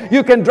home.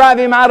 You can drive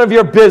him out of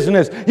your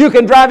business. You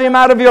can drive him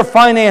out of your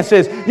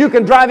finances. You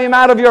can drive him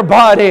out of your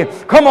body.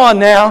 Come on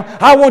now.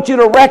 I want you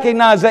to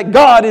recognize that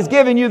God is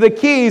giving you the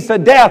keys to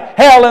death,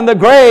 hell, and the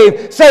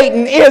grave.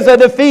 Satan is a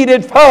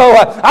defeated foe.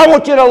 I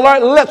want you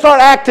to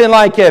start acting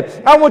like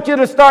it. I want you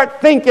to start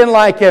thinking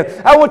like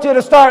it. I want you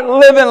to start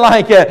living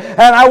like it.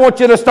 And I want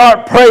you to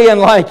start praying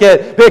like it.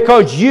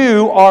 Because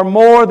you are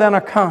more than a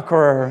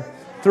conqueror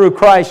through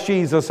Christ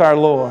Jesus our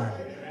Lord.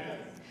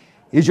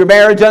 Is your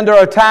marriage under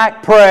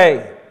attack?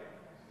 Pray.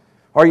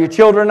 Are your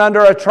children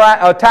under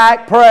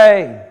attack?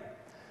 Pray.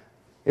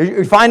 Is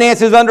your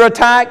finances under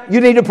attack? You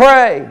need to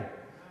pray.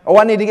 Oh,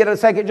 I need to get a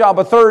second job,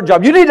 a third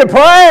job. You need to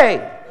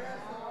pray.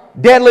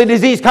 Deadly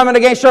disease coming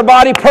against your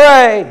body?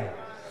 Pray.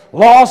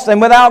 Lost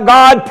and without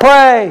God?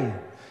 Pray.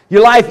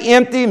 Your life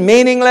empty,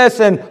 meaningless,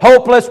 and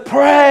hopeless?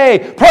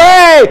 Pray,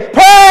 pray,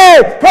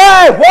 pray,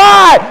 pray.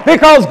 Why?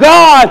 Because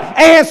God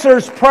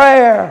answers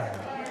prayer.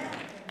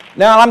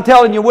 Now, I'm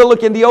telling you, we'll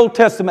look in the Old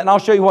Testament, and I'll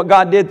show you what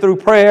God did through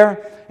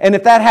prayer. And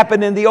if that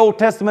happened in the Old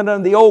Testament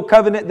and the Old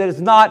Covenant that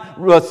is not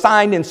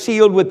signed and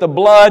sealed with the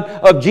blood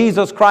of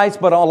Jesus Christ,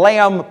 but a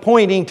lamb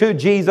pointing to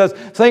Jesus,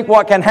 think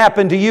what can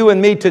happen to you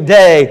and me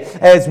today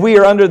as we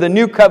are under the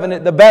new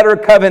covenant, the better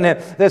covenant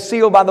that's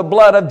sealed by the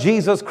blood of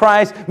Jesus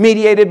Christ,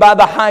 mediated by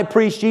the high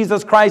priest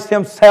Jesus Christ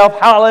Himself.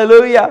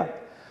 Hallelujah.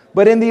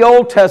 But in the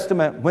Old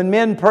Testament, when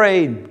men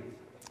prayed,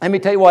 let me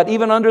tell you what,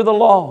 even under the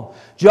law,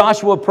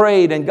 Joshua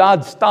prayed and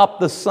God stopped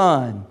the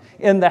sun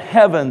in the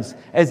heavens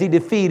as he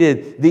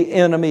defeated the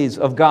enemies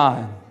of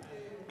God.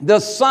 The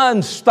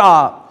sun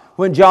stopped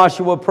when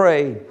Joshua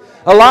prayed.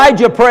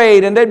 Elijah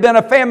prayed, and there'd been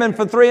a famine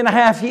for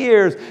 3.5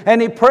 years,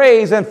 and he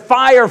prays and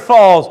fire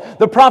falls.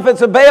 The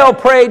prophets of Baal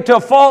prayed to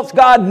a false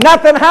god.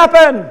 Nothing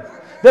happened.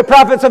 The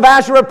prophets of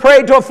Asherah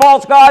prayed to a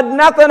false god.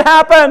 Nothing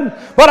happened.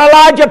 But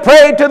Elijah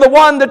prayed to the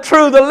one, the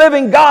true, the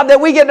living God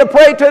that we get to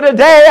pray to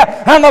today.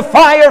 And the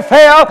fire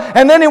fell.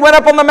 And then he went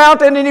up on the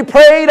mountain and he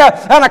prayed.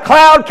 And a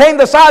cloud came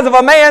the size of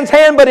a man's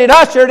hand. But it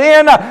ushered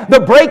in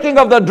the breaking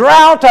of the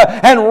drought.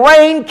 And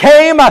rain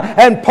came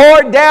and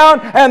poured down.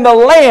 And the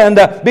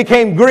land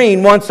became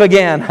green once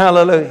again.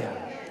 Hallelujah.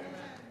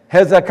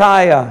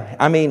 Hezekiah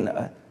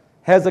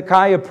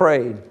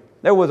prayed.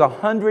 There was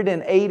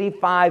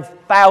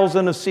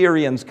 185,000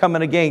 Assyrians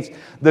coming against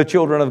the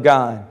children of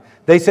God.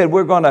 They said,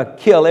 we're going to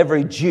kill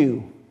every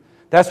Jew.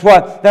 That's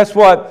what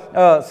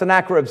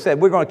Sennacherib said.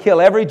 We're going to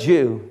kill every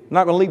Jew. We're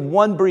not going to leave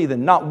one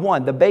breathing, not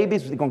one. The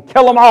babies, we're going to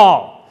kill them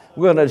all.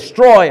 We're going to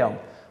destroy them.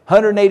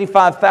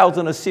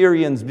 185,000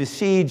 Assyrians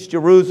besieged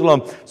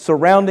Jerusalem,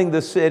 surrounding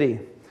the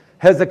city.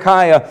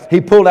 Hezekiah, he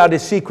pulled out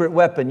his secret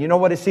weapon. You know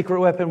what his secret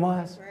weapon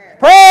was?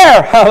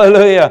 Prayer!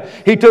 Hallelujah!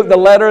 He took the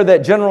letter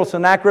that General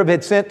Sennacherib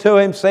had sent to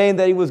him saying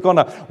that he was going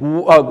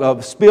to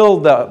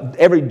spill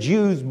every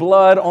Jew's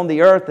blood on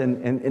the earth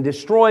and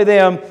destroy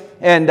them.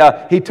 And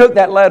he took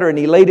that letter and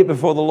he laid it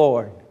before the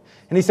Lord.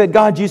 And he said,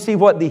 God, you see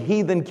what the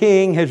heathen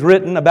king has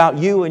written about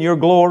you and your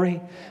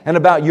glory and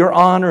about your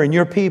honor and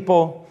your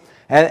people.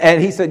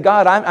 And he said,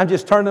 God, I'm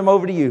just turning them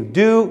over to you.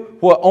 Do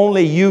what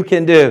only you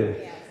can do.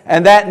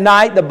 And that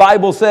night, the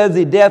Bible says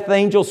the death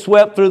angel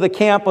swept through the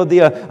camp of the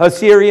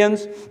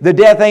Assyrians. The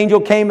death angel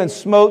came and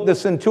smote the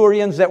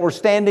centurions that were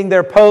standing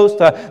their post.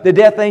 The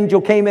death angel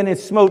came in and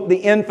smote the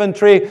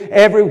infantry.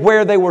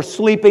 Everywhere they were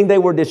sleeping, they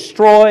were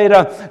destroyed.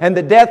 And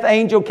the death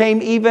angel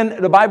came even,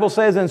 the Bible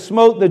says, and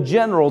smote the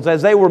generals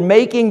as they were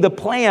making the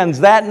plans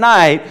that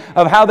night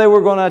of how they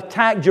were going to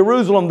attack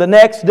Jerusalem the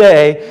next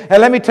day.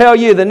 And let me tell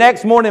you, the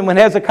next morning when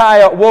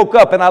Hezekiah woke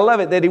up, and I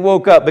love it that he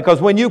woke up,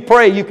 because when you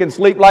pray, you can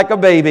sleep like a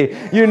baby.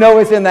 You know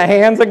it's in the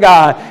hands of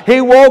God. He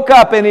woke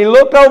up and he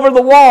looked over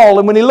the wall,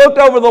 and when he looked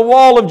over the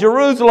wall of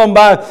Jerusalem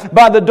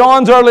by the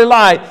dawn's early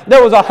light,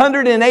 there was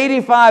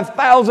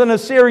 185,000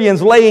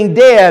 Assyrians laying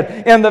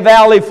dead in the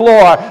valley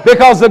floor,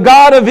 because the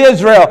God of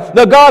Israel,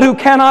 the God who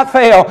cannot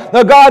fail,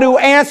 the God who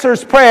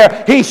answers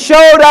prayer, He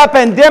showed up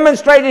and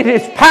demonstrated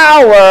His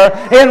power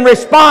in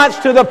response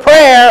to the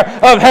prayer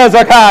of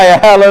Hezekiah.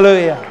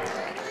 Hallelujah.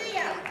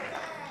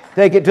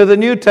 Take it to the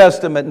New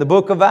Testament in the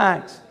book of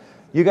Acts.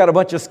 You got a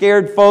bunch of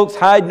scared folks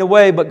hiding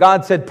away, but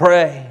God said,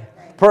 pray.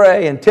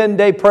 Pray. And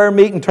 10-day prayer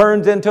meeting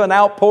turns into an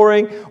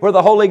outpouring where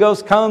the Holy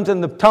Ghost comes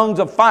and the tongues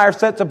of fire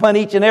sets upon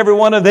each and every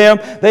one of them.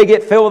 They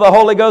get filled with the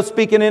Holy Ghost,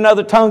 speaking in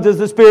other tongues as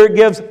the Spirit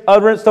gives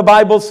utterance, the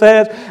Bible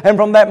says. And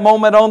from that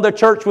moment on, the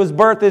church was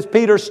birthed as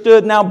Peter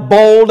stood now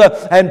bold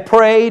and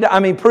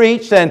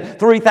preached, and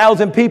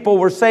 3,000 people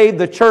were saved.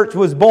 The church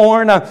was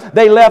born.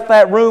 They left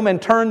that room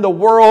and turned the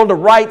world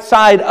right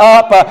side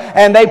up,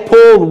 and they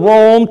pulled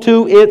Rome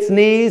to its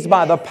knees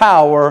by the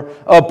power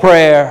of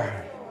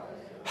prayer.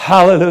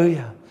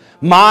 Hallelujah.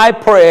 My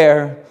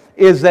prayer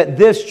is that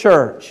this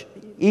church,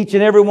 each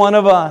and every one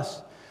of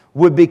us,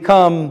 would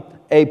become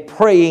a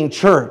praying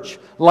church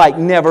like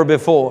never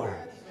before.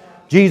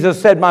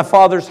 Jesus said, my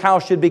Father's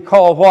house should be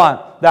called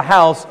what? The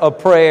house of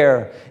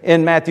prayer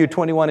in Matthew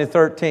 21 and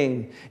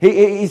 13.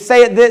 He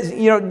said this,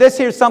 this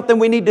here's something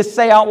we need to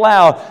say out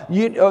loud.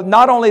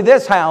 Not only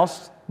this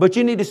house, but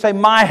you need to say,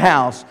 my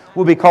house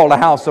will be called a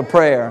house of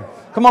prayer.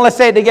 Come on, let's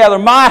say it together.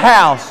 My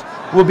house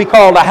will be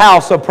called a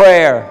house of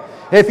prayer.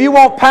 If you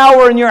want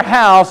power in your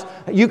house,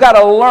 you got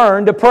to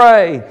learn to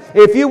pray.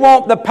 If you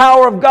want the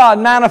power of God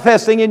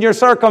manifesting in your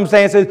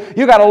circumstances,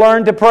 you got to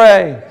learn to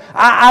pray.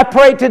 I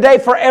pray today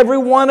for every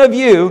one of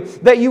you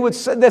that you would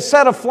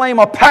set a flame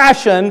of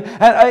passion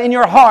in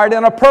your heart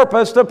and a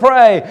purpose to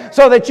pray,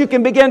 so that you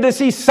can begin to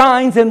see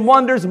signs and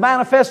wonders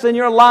manifest in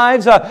your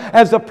lives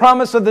as the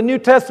promise of the New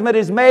Testament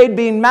is made,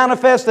 being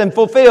manifest and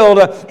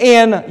fulfilled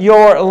in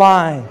your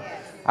life.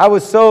 I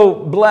was so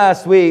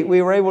blessed. We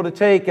were able to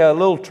take a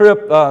little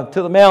trip to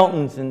the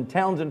mountains, and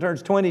Townsend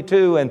turns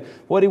 22, and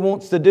what he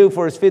wants to do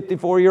for his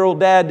 54-year-old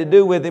dad to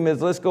do with him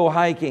is let's go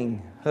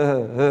hiking.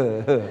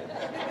 How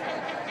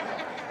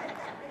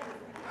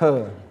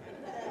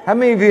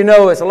many of you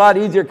know it's a lot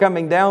easier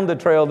coming down the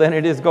trail than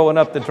it is going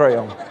up the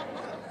trail?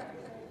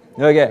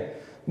 Okay.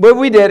 But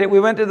we did it. We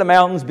went to the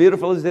mountains,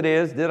 beautiful as it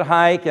is, did a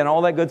hike and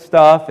all that good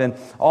stuff and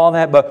all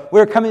that. But we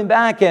were coming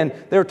back and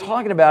they were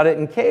talking about it.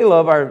 And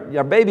Caleb,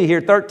 our baby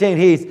here,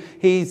 13,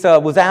 he's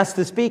was asked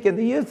to speak in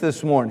the youth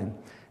this morning.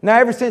 Now,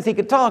 ever since he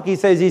could talk, he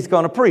says he's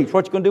going to preach.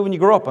 What you going to do when you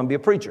grow up? I'm going to be a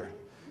preacher.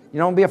 You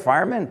don't be a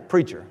fireman?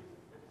 Preacher.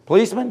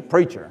 Policeman?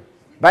 Preacher.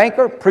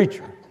 Banker?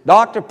 Preacher.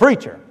 Doctor?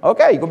 Preacher.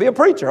 Okay, you're going to be a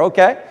preacher.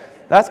 Okay.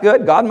 That's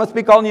good. God must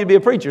be calling you to be a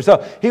preacher.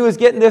 So he was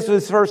getting this for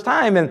his first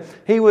time, and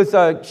he was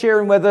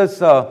sharing with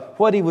us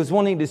what he was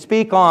wanting to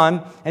speak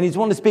on, and he's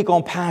wanting to speak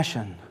on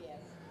passion.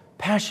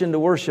 Passion to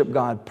worship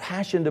God,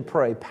 passion to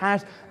pray,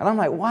 passion. And I'm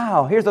like,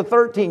 wow, here's a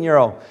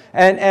 13-year-old.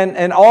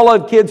 And all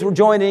the kids were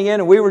joining in,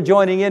 and we were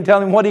joining in,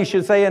 telling him what he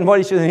should say and what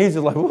he should. And he's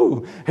just like,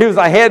 woo. His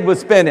head was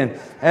spinning.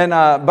 And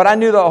but I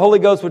knew the Holy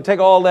Ghost would take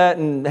all that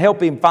and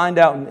help him find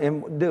out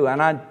and do.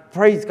 And I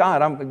praise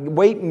God. I'm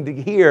waiting to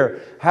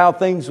hear how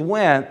things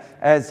went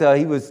as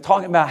he was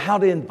talking about how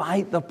to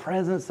invite the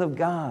presence of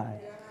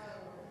God.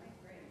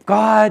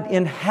 God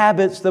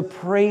inhabits the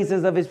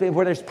praises of His people.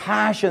 Where there's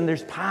passion,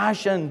 there's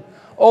passion.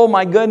 Oh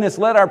my goodness,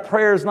 let our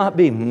prayers not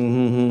be,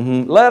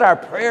 let our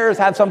prayers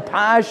have some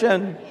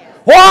passion.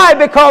 Why?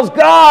 Because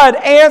God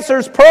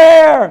answers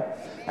prayer.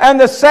 And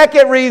the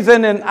second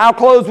reason, and I'll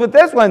close with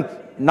this one,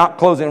 not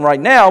closing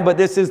right now, but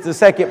this is the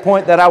second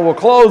point that I will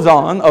close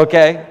on,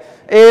 okay,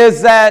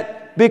 is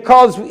that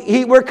because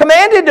we're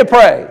commanded to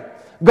pray.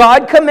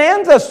 God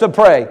commands us to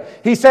pray.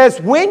 He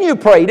says, when you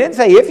pray. He didn't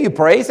say if you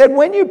pray. He said,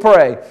 when you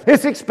pray.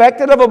 It's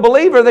expected of a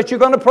believer that you're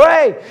going to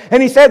pray.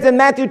 And He says in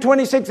Matthew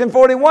 26 and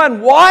 41,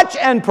 watch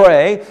and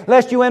pray,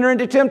 lest you enter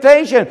into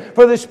temptation.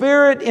 For the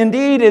spirit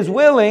indeed is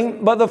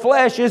willing, but the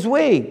flesh is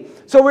weak.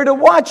 So we're to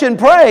watch and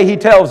pray, he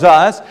tells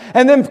us.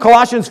 And then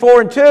Colossians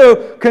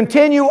 4:2,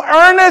 continue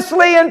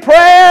earnestly in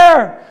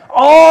prayer.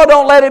 Oh,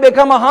 don't let it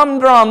become a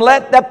humdrum.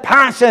 Let the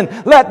passion,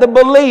 let the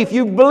belief,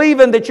 you believe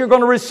in that you're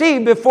going to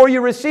receive before you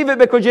receive it,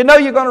 because you know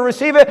you're going to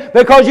receive it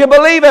because you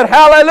believe it.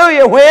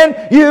 Hallelujah.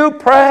 When you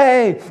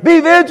pray, be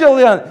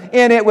vigilant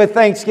in it with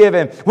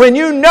thanksgiving. When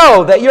you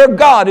know that your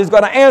God is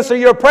going to answer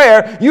your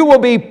prayer, you will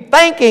be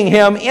thanking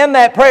Him in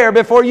that prayer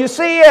before you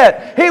see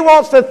it. He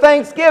wants the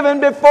thanksgiving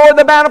before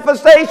the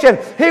manifestation.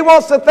 He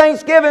wants the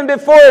thanksgiving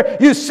before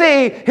you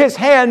see His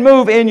hand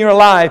move in your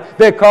life,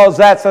 because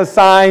that's a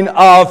sign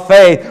of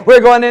faith. We're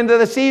going into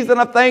the season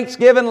of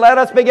Thanksgiving. Let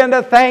us begin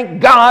to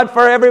thank God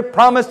for every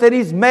promise that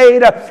He's made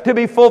to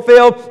be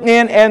fulfilled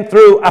in and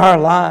through our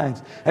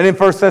lives. And in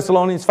 1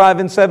 Thessalonians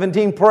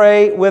 5:17,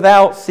 pray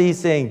without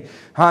ceasing.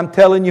 I'm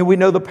telling you, we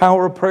know the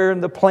power of prayer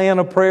and the plan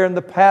of prayer and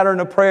the pattern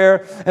of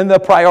prayer and the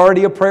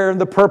priority of prayer and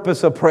the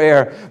purpose of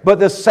prayer. But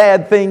the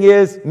sad thing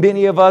is,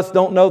 many of us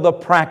don't know the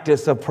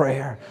practice of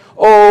prayer.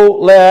 Oh,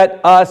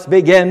 let us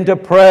begin to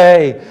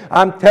pray.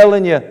 I'm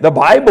telling you, the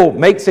Bible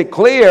makes it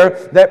clear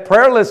that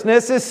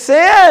prayerlessness is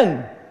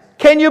sin.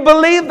 Can you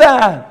believe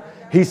that?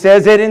 He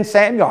says it in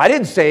Samuel. I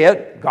didn't say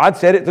it. God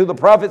said it through the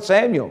prophet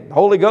Samuel. The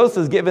Holy Ghost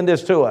has given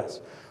this to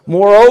us.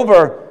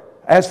 Moreover,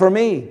 as for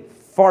me,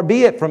 far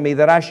be it from me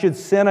that I should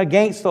sin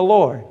against the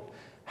Lord.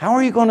 How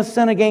are you going to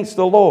sin against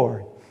the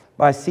Lord?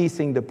 By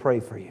ceasing to pray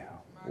for you.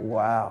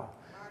 Wow.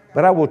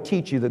 But I will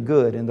teach you the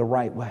good and the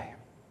right way.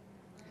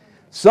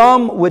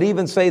 Some would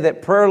even say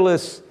that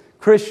prayerless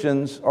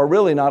Christians are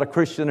really not a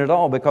Christian at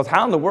all, because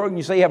how in the world can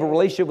you say you have a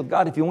relationship with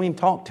God if you won't even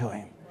talk to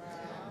Him?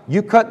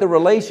 You cut the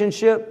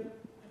relationship,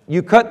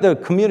 you cut the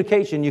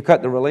communication, you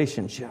cut the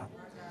relationship.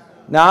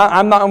 Now,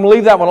 I'm not going to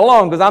leave that one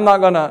alone, because I'm not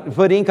going to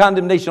put any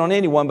condemnation on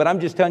anyone, but I'm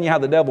just telling you how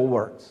the devil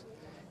works.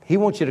 He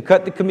wants you to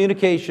cut the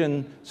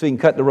communication so he can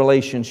cut the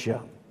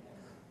relationship.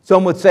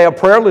 Some would say a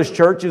prayerless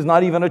church is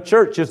not even a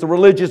church, it's a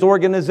religious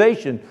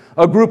organization.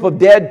 A group of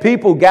dead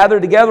people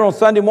gathered together on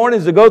Sunday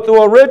mornings to go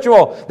through a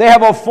ritual. They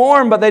have a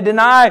form, but they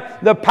deny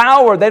the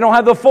power. They don't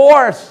have the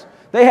force.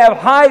 They have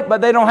height,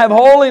 but they don't have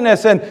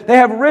holiness. And they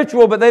have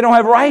ritual, but they don't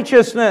have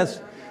righteousness.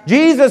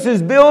 Jesus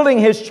is building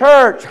His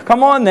church.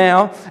 Come on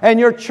now. And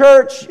your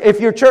church,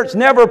 if your church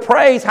never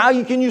prays, how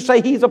can you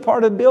say He's a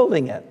part of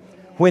building it?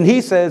 When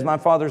He says, my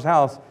Father's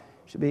house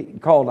should be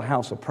called a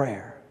house of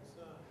prayer.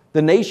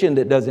 The nation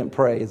that doesn't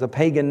pray is a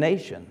pagan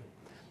nation.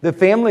 The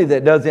family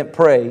that doesn't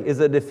pray is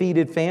a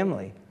defeated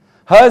family.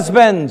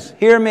 Husbands,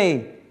 hear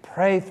me,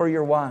 pray for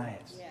your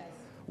wives. Yes.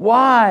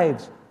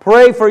 Wives,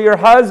 pray for your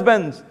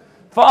husbands.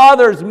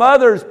 Fathers,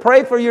 mothers,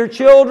 pray for your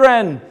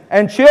children.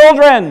 And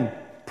children,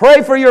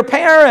 pray for your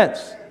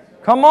parents.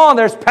 Come on,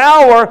 there's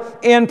power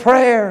in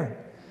prayer.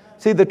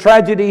 See, the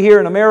tragedy here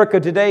in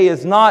America today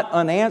is not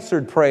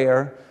unanswered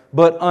prayer,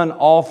 but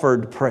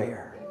unoffered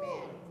prayer.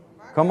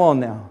 Come on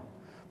now.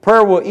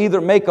 Prayer will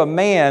either make a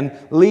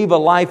man leave a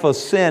life of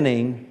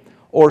sinning,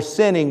 or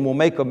sinning will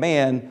make a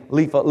man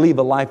leave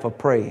a life of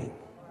praying.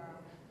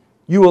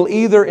 You will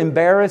either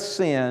embarrass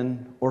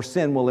sin, or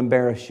sin will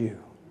embarrass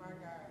you.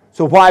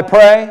 So why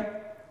pray?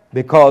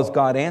 Because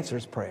God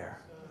answers prayer.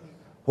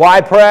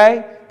 Why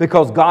pray?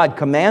 Because God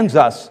commands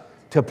us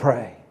to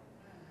pray.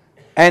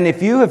 And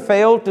if you have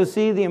failed to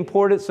see the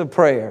importance of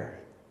prayer,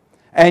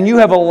 and you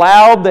have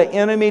allowed the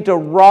enemy to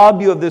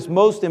rob you of this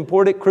most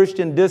important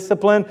Christian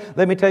discipline,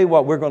 let me tell you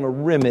what, we're going to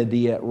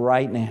remedy it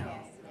right now.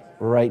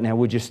 Right now.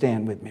 Would you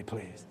stand with me,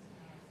 please?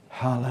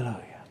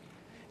 Hallelujah.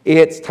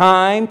 It's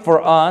time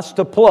for us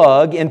to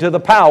plug into the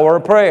power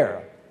of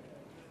prayer.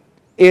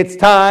 It's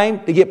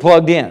time to get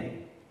plugged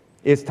in.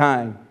 It's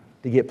time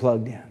to get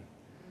plugged in.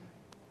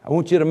 I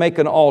want you to make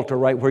an altar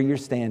right where you're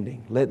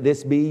standing. Let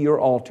this be your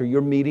altar,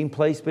 your meeting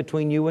place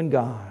between you and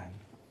God.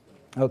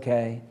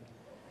 Okay?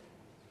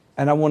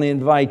 And I want to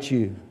invite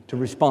you to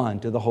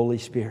respond to the Holy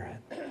Spirit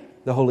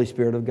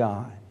of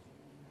God.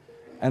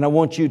 And I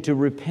want you to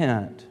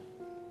repent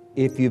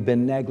if you've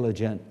been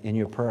negligent in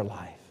your prayer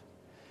life.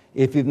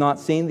 If you've not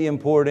seen the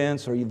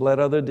importance, or you've let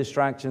other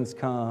distractions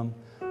come,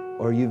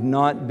 or you've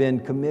not been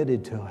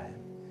committed to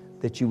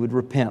it, that you would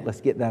repent. Let's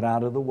get that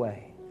out of the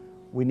way.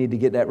 We need to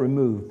get that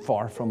removed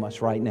far from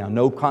us right now.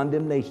 No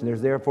condemnation.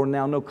 There's therefore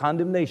now no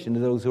condemnation to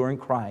those who are in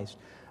Christ.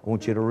 I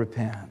want you to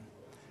repent.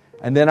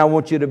 And then I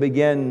want you to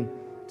begin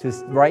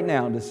right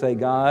now to say,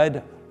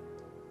 God,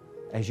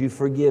 as you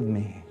forgive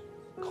me,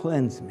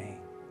 cleanse me,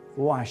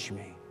 wash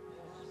me.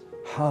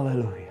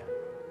 Hallelujah.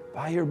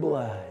 By your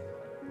blood.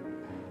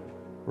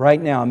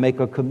 Right now, make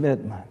a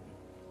commitment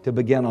to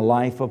begin a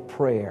life of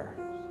prayer.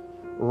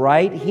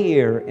 Right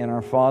here in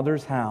our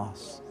Father's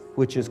house,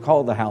 which is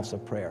called the house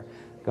of prayer.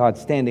 God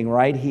standing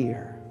right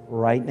here,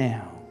 right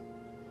now.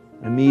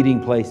 A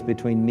meeting place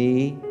between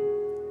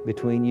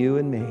you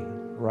and me,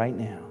 right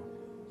now.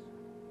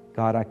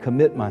 God, I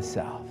commit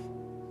myself,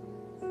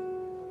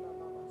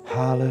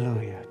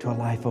 hallelujah, to a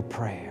life of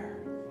prayer.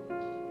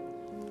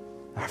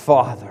 Our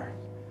Father,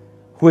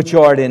 which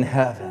art in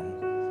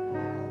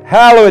heaven,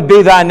 hallowed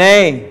be thy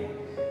name.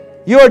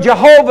 You are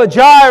Jehovah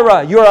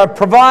Jireh. You are our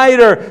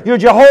provider. You're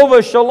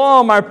Jehovah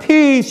Shalom, our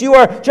peace. You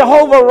are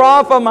Jehovah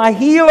Rapha, my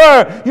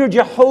healer. You're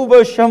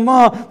Jehovah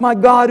Shammah, my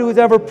God who is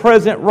ever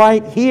present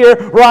right here,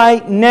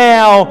 right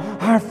now.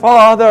 Our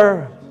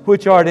Father,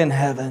 which art in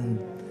heaven,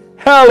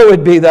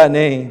 hallowed be thy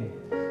name.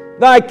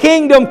 Thy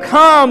kingdom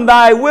come,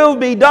 thy will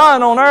be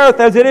done on earth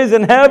as it is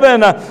in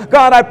heaven.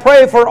 God, I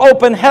pray for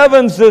open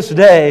heavens this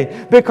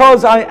day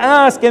because I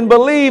ask and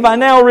believe. I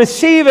now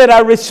receive it. I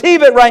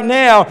receive it right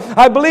now.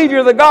 I believe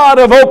you're the God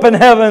of open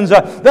heavens,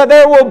 that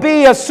there will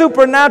be a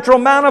supernatural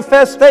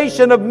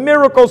manifestation of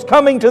miracles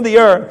coming to the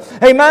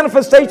earth, a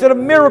manifestation of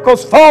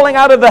miracles falling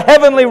out of the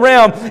heavenly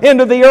realm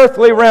into the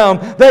earthly realm,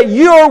 that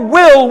your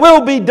will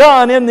be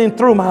done in and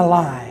through my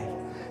life.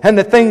 And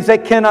the things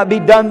that cannot be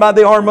done by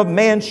the arm of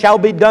man shall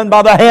be done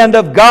by the hand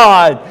of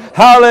God.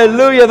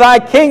 Hallelujah. Thy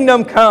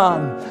kingdom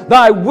come.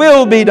 Thy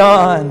will be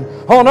done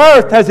on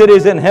earth as it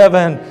is in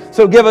heaven.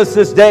 So give us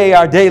this day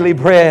our daily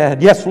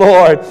bread. Yes,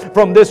 Lord.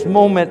 From this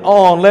moment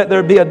on, let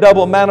there be a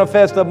double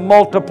manifest of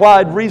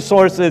multiplied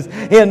resources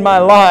in my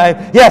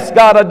life. Yes,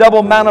 God, a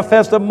double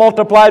manifest of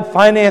multiplied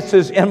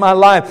finances in my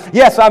life.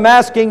 Yes, I'm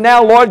asking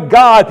now, Lord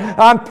God,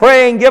 I'm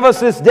praying, give us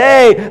this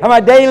day my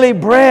daily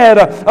bread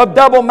of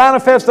double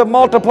manifest of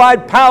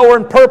multiplied power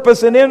and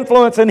purpose and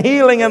influence and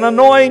healing and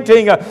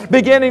anointing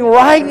beginning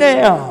right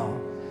now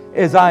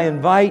as I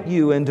invite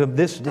you into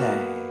this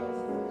day.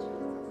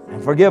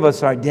 And forgive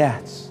us our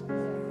debts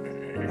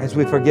as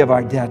we forgive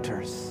our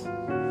debtors.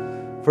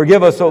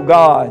 Forgive us, O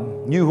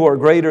God, you who are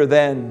greater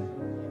than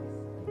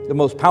the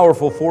most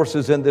powerful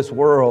forces in this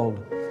world.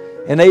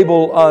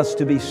 Enable us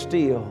to be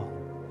still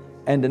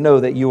and to know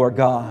that you are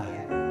God.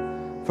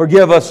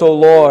 Forgive us, O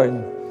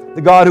Lord,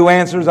 the God who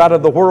answers out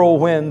of the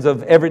whirlwinds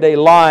of everyday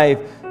life.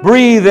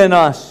 Breathe in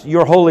us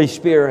your Holy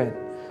Spirit.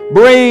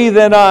 Breathe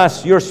in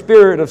us your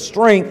spirit of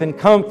strength and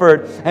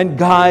comfort and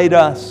guide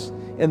us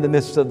in the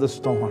midst of the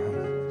storm.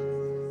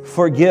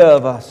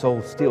 Forgive us,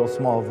 O still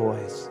small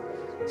voice.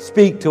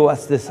 Speak to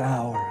us this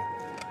hour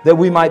that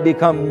we might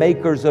become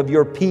makers of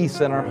your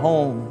peace in our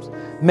homes.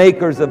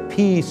 Makers of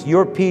peace,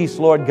 your peace,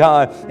 Lord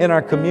God, in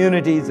our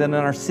communities and in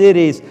our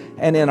cities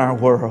and in our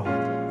world.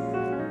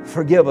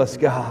 Forgive us,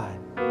 God,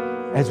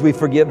 as we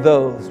forgive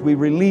those. We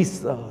release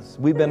those.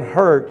 We've been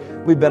hurt.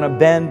 We've been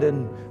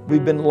abandoned.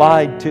 We've been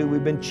lied to.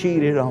 We've been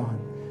cheated on.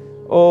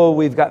 Oh,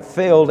 we've got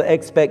failed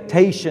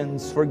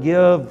expectations.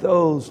 Forgive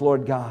those,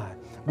 Lord God.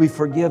 We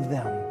forgive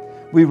them.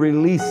 We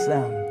release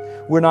them.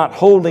 We're not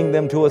holding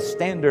them to a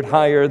standard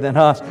higher than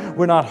us.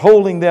 We're not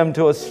holding them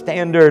to a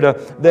standard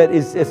that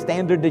is a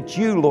standard that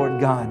you,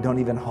 Lord God, don't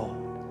even hold.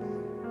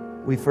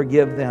 We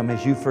forgive them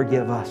as you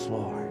forgive us,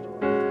 Lord.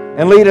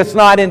 And lead us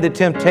not into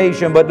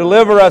temptation, but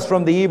deliver us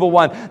from the evil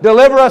one.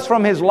 Deliver us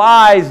from his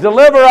lies.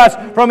 Deliver us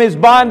from his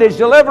bondage.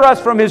 Deliver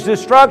us from his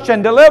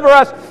destruction. Deliver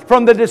us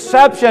from the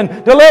deception.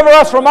 Deliver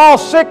us from all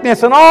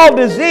sickness and all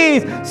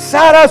disease.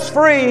 Set us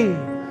free.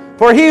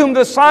 For he whom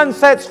the Son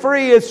sets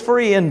free is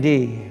free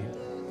indeed.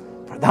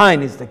 For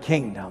thine is the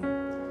kingdom,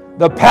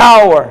 the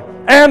power,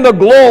 and the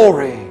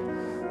glory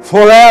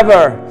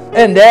forever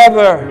and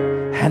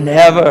ever and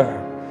ever.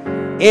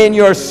 In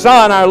your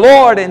Son, our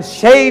Lord and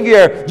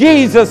Savior,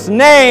 Jesus'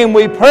 name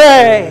we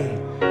pray.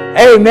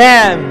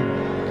 Amen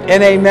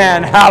and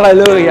amen.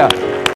 Hallelujah.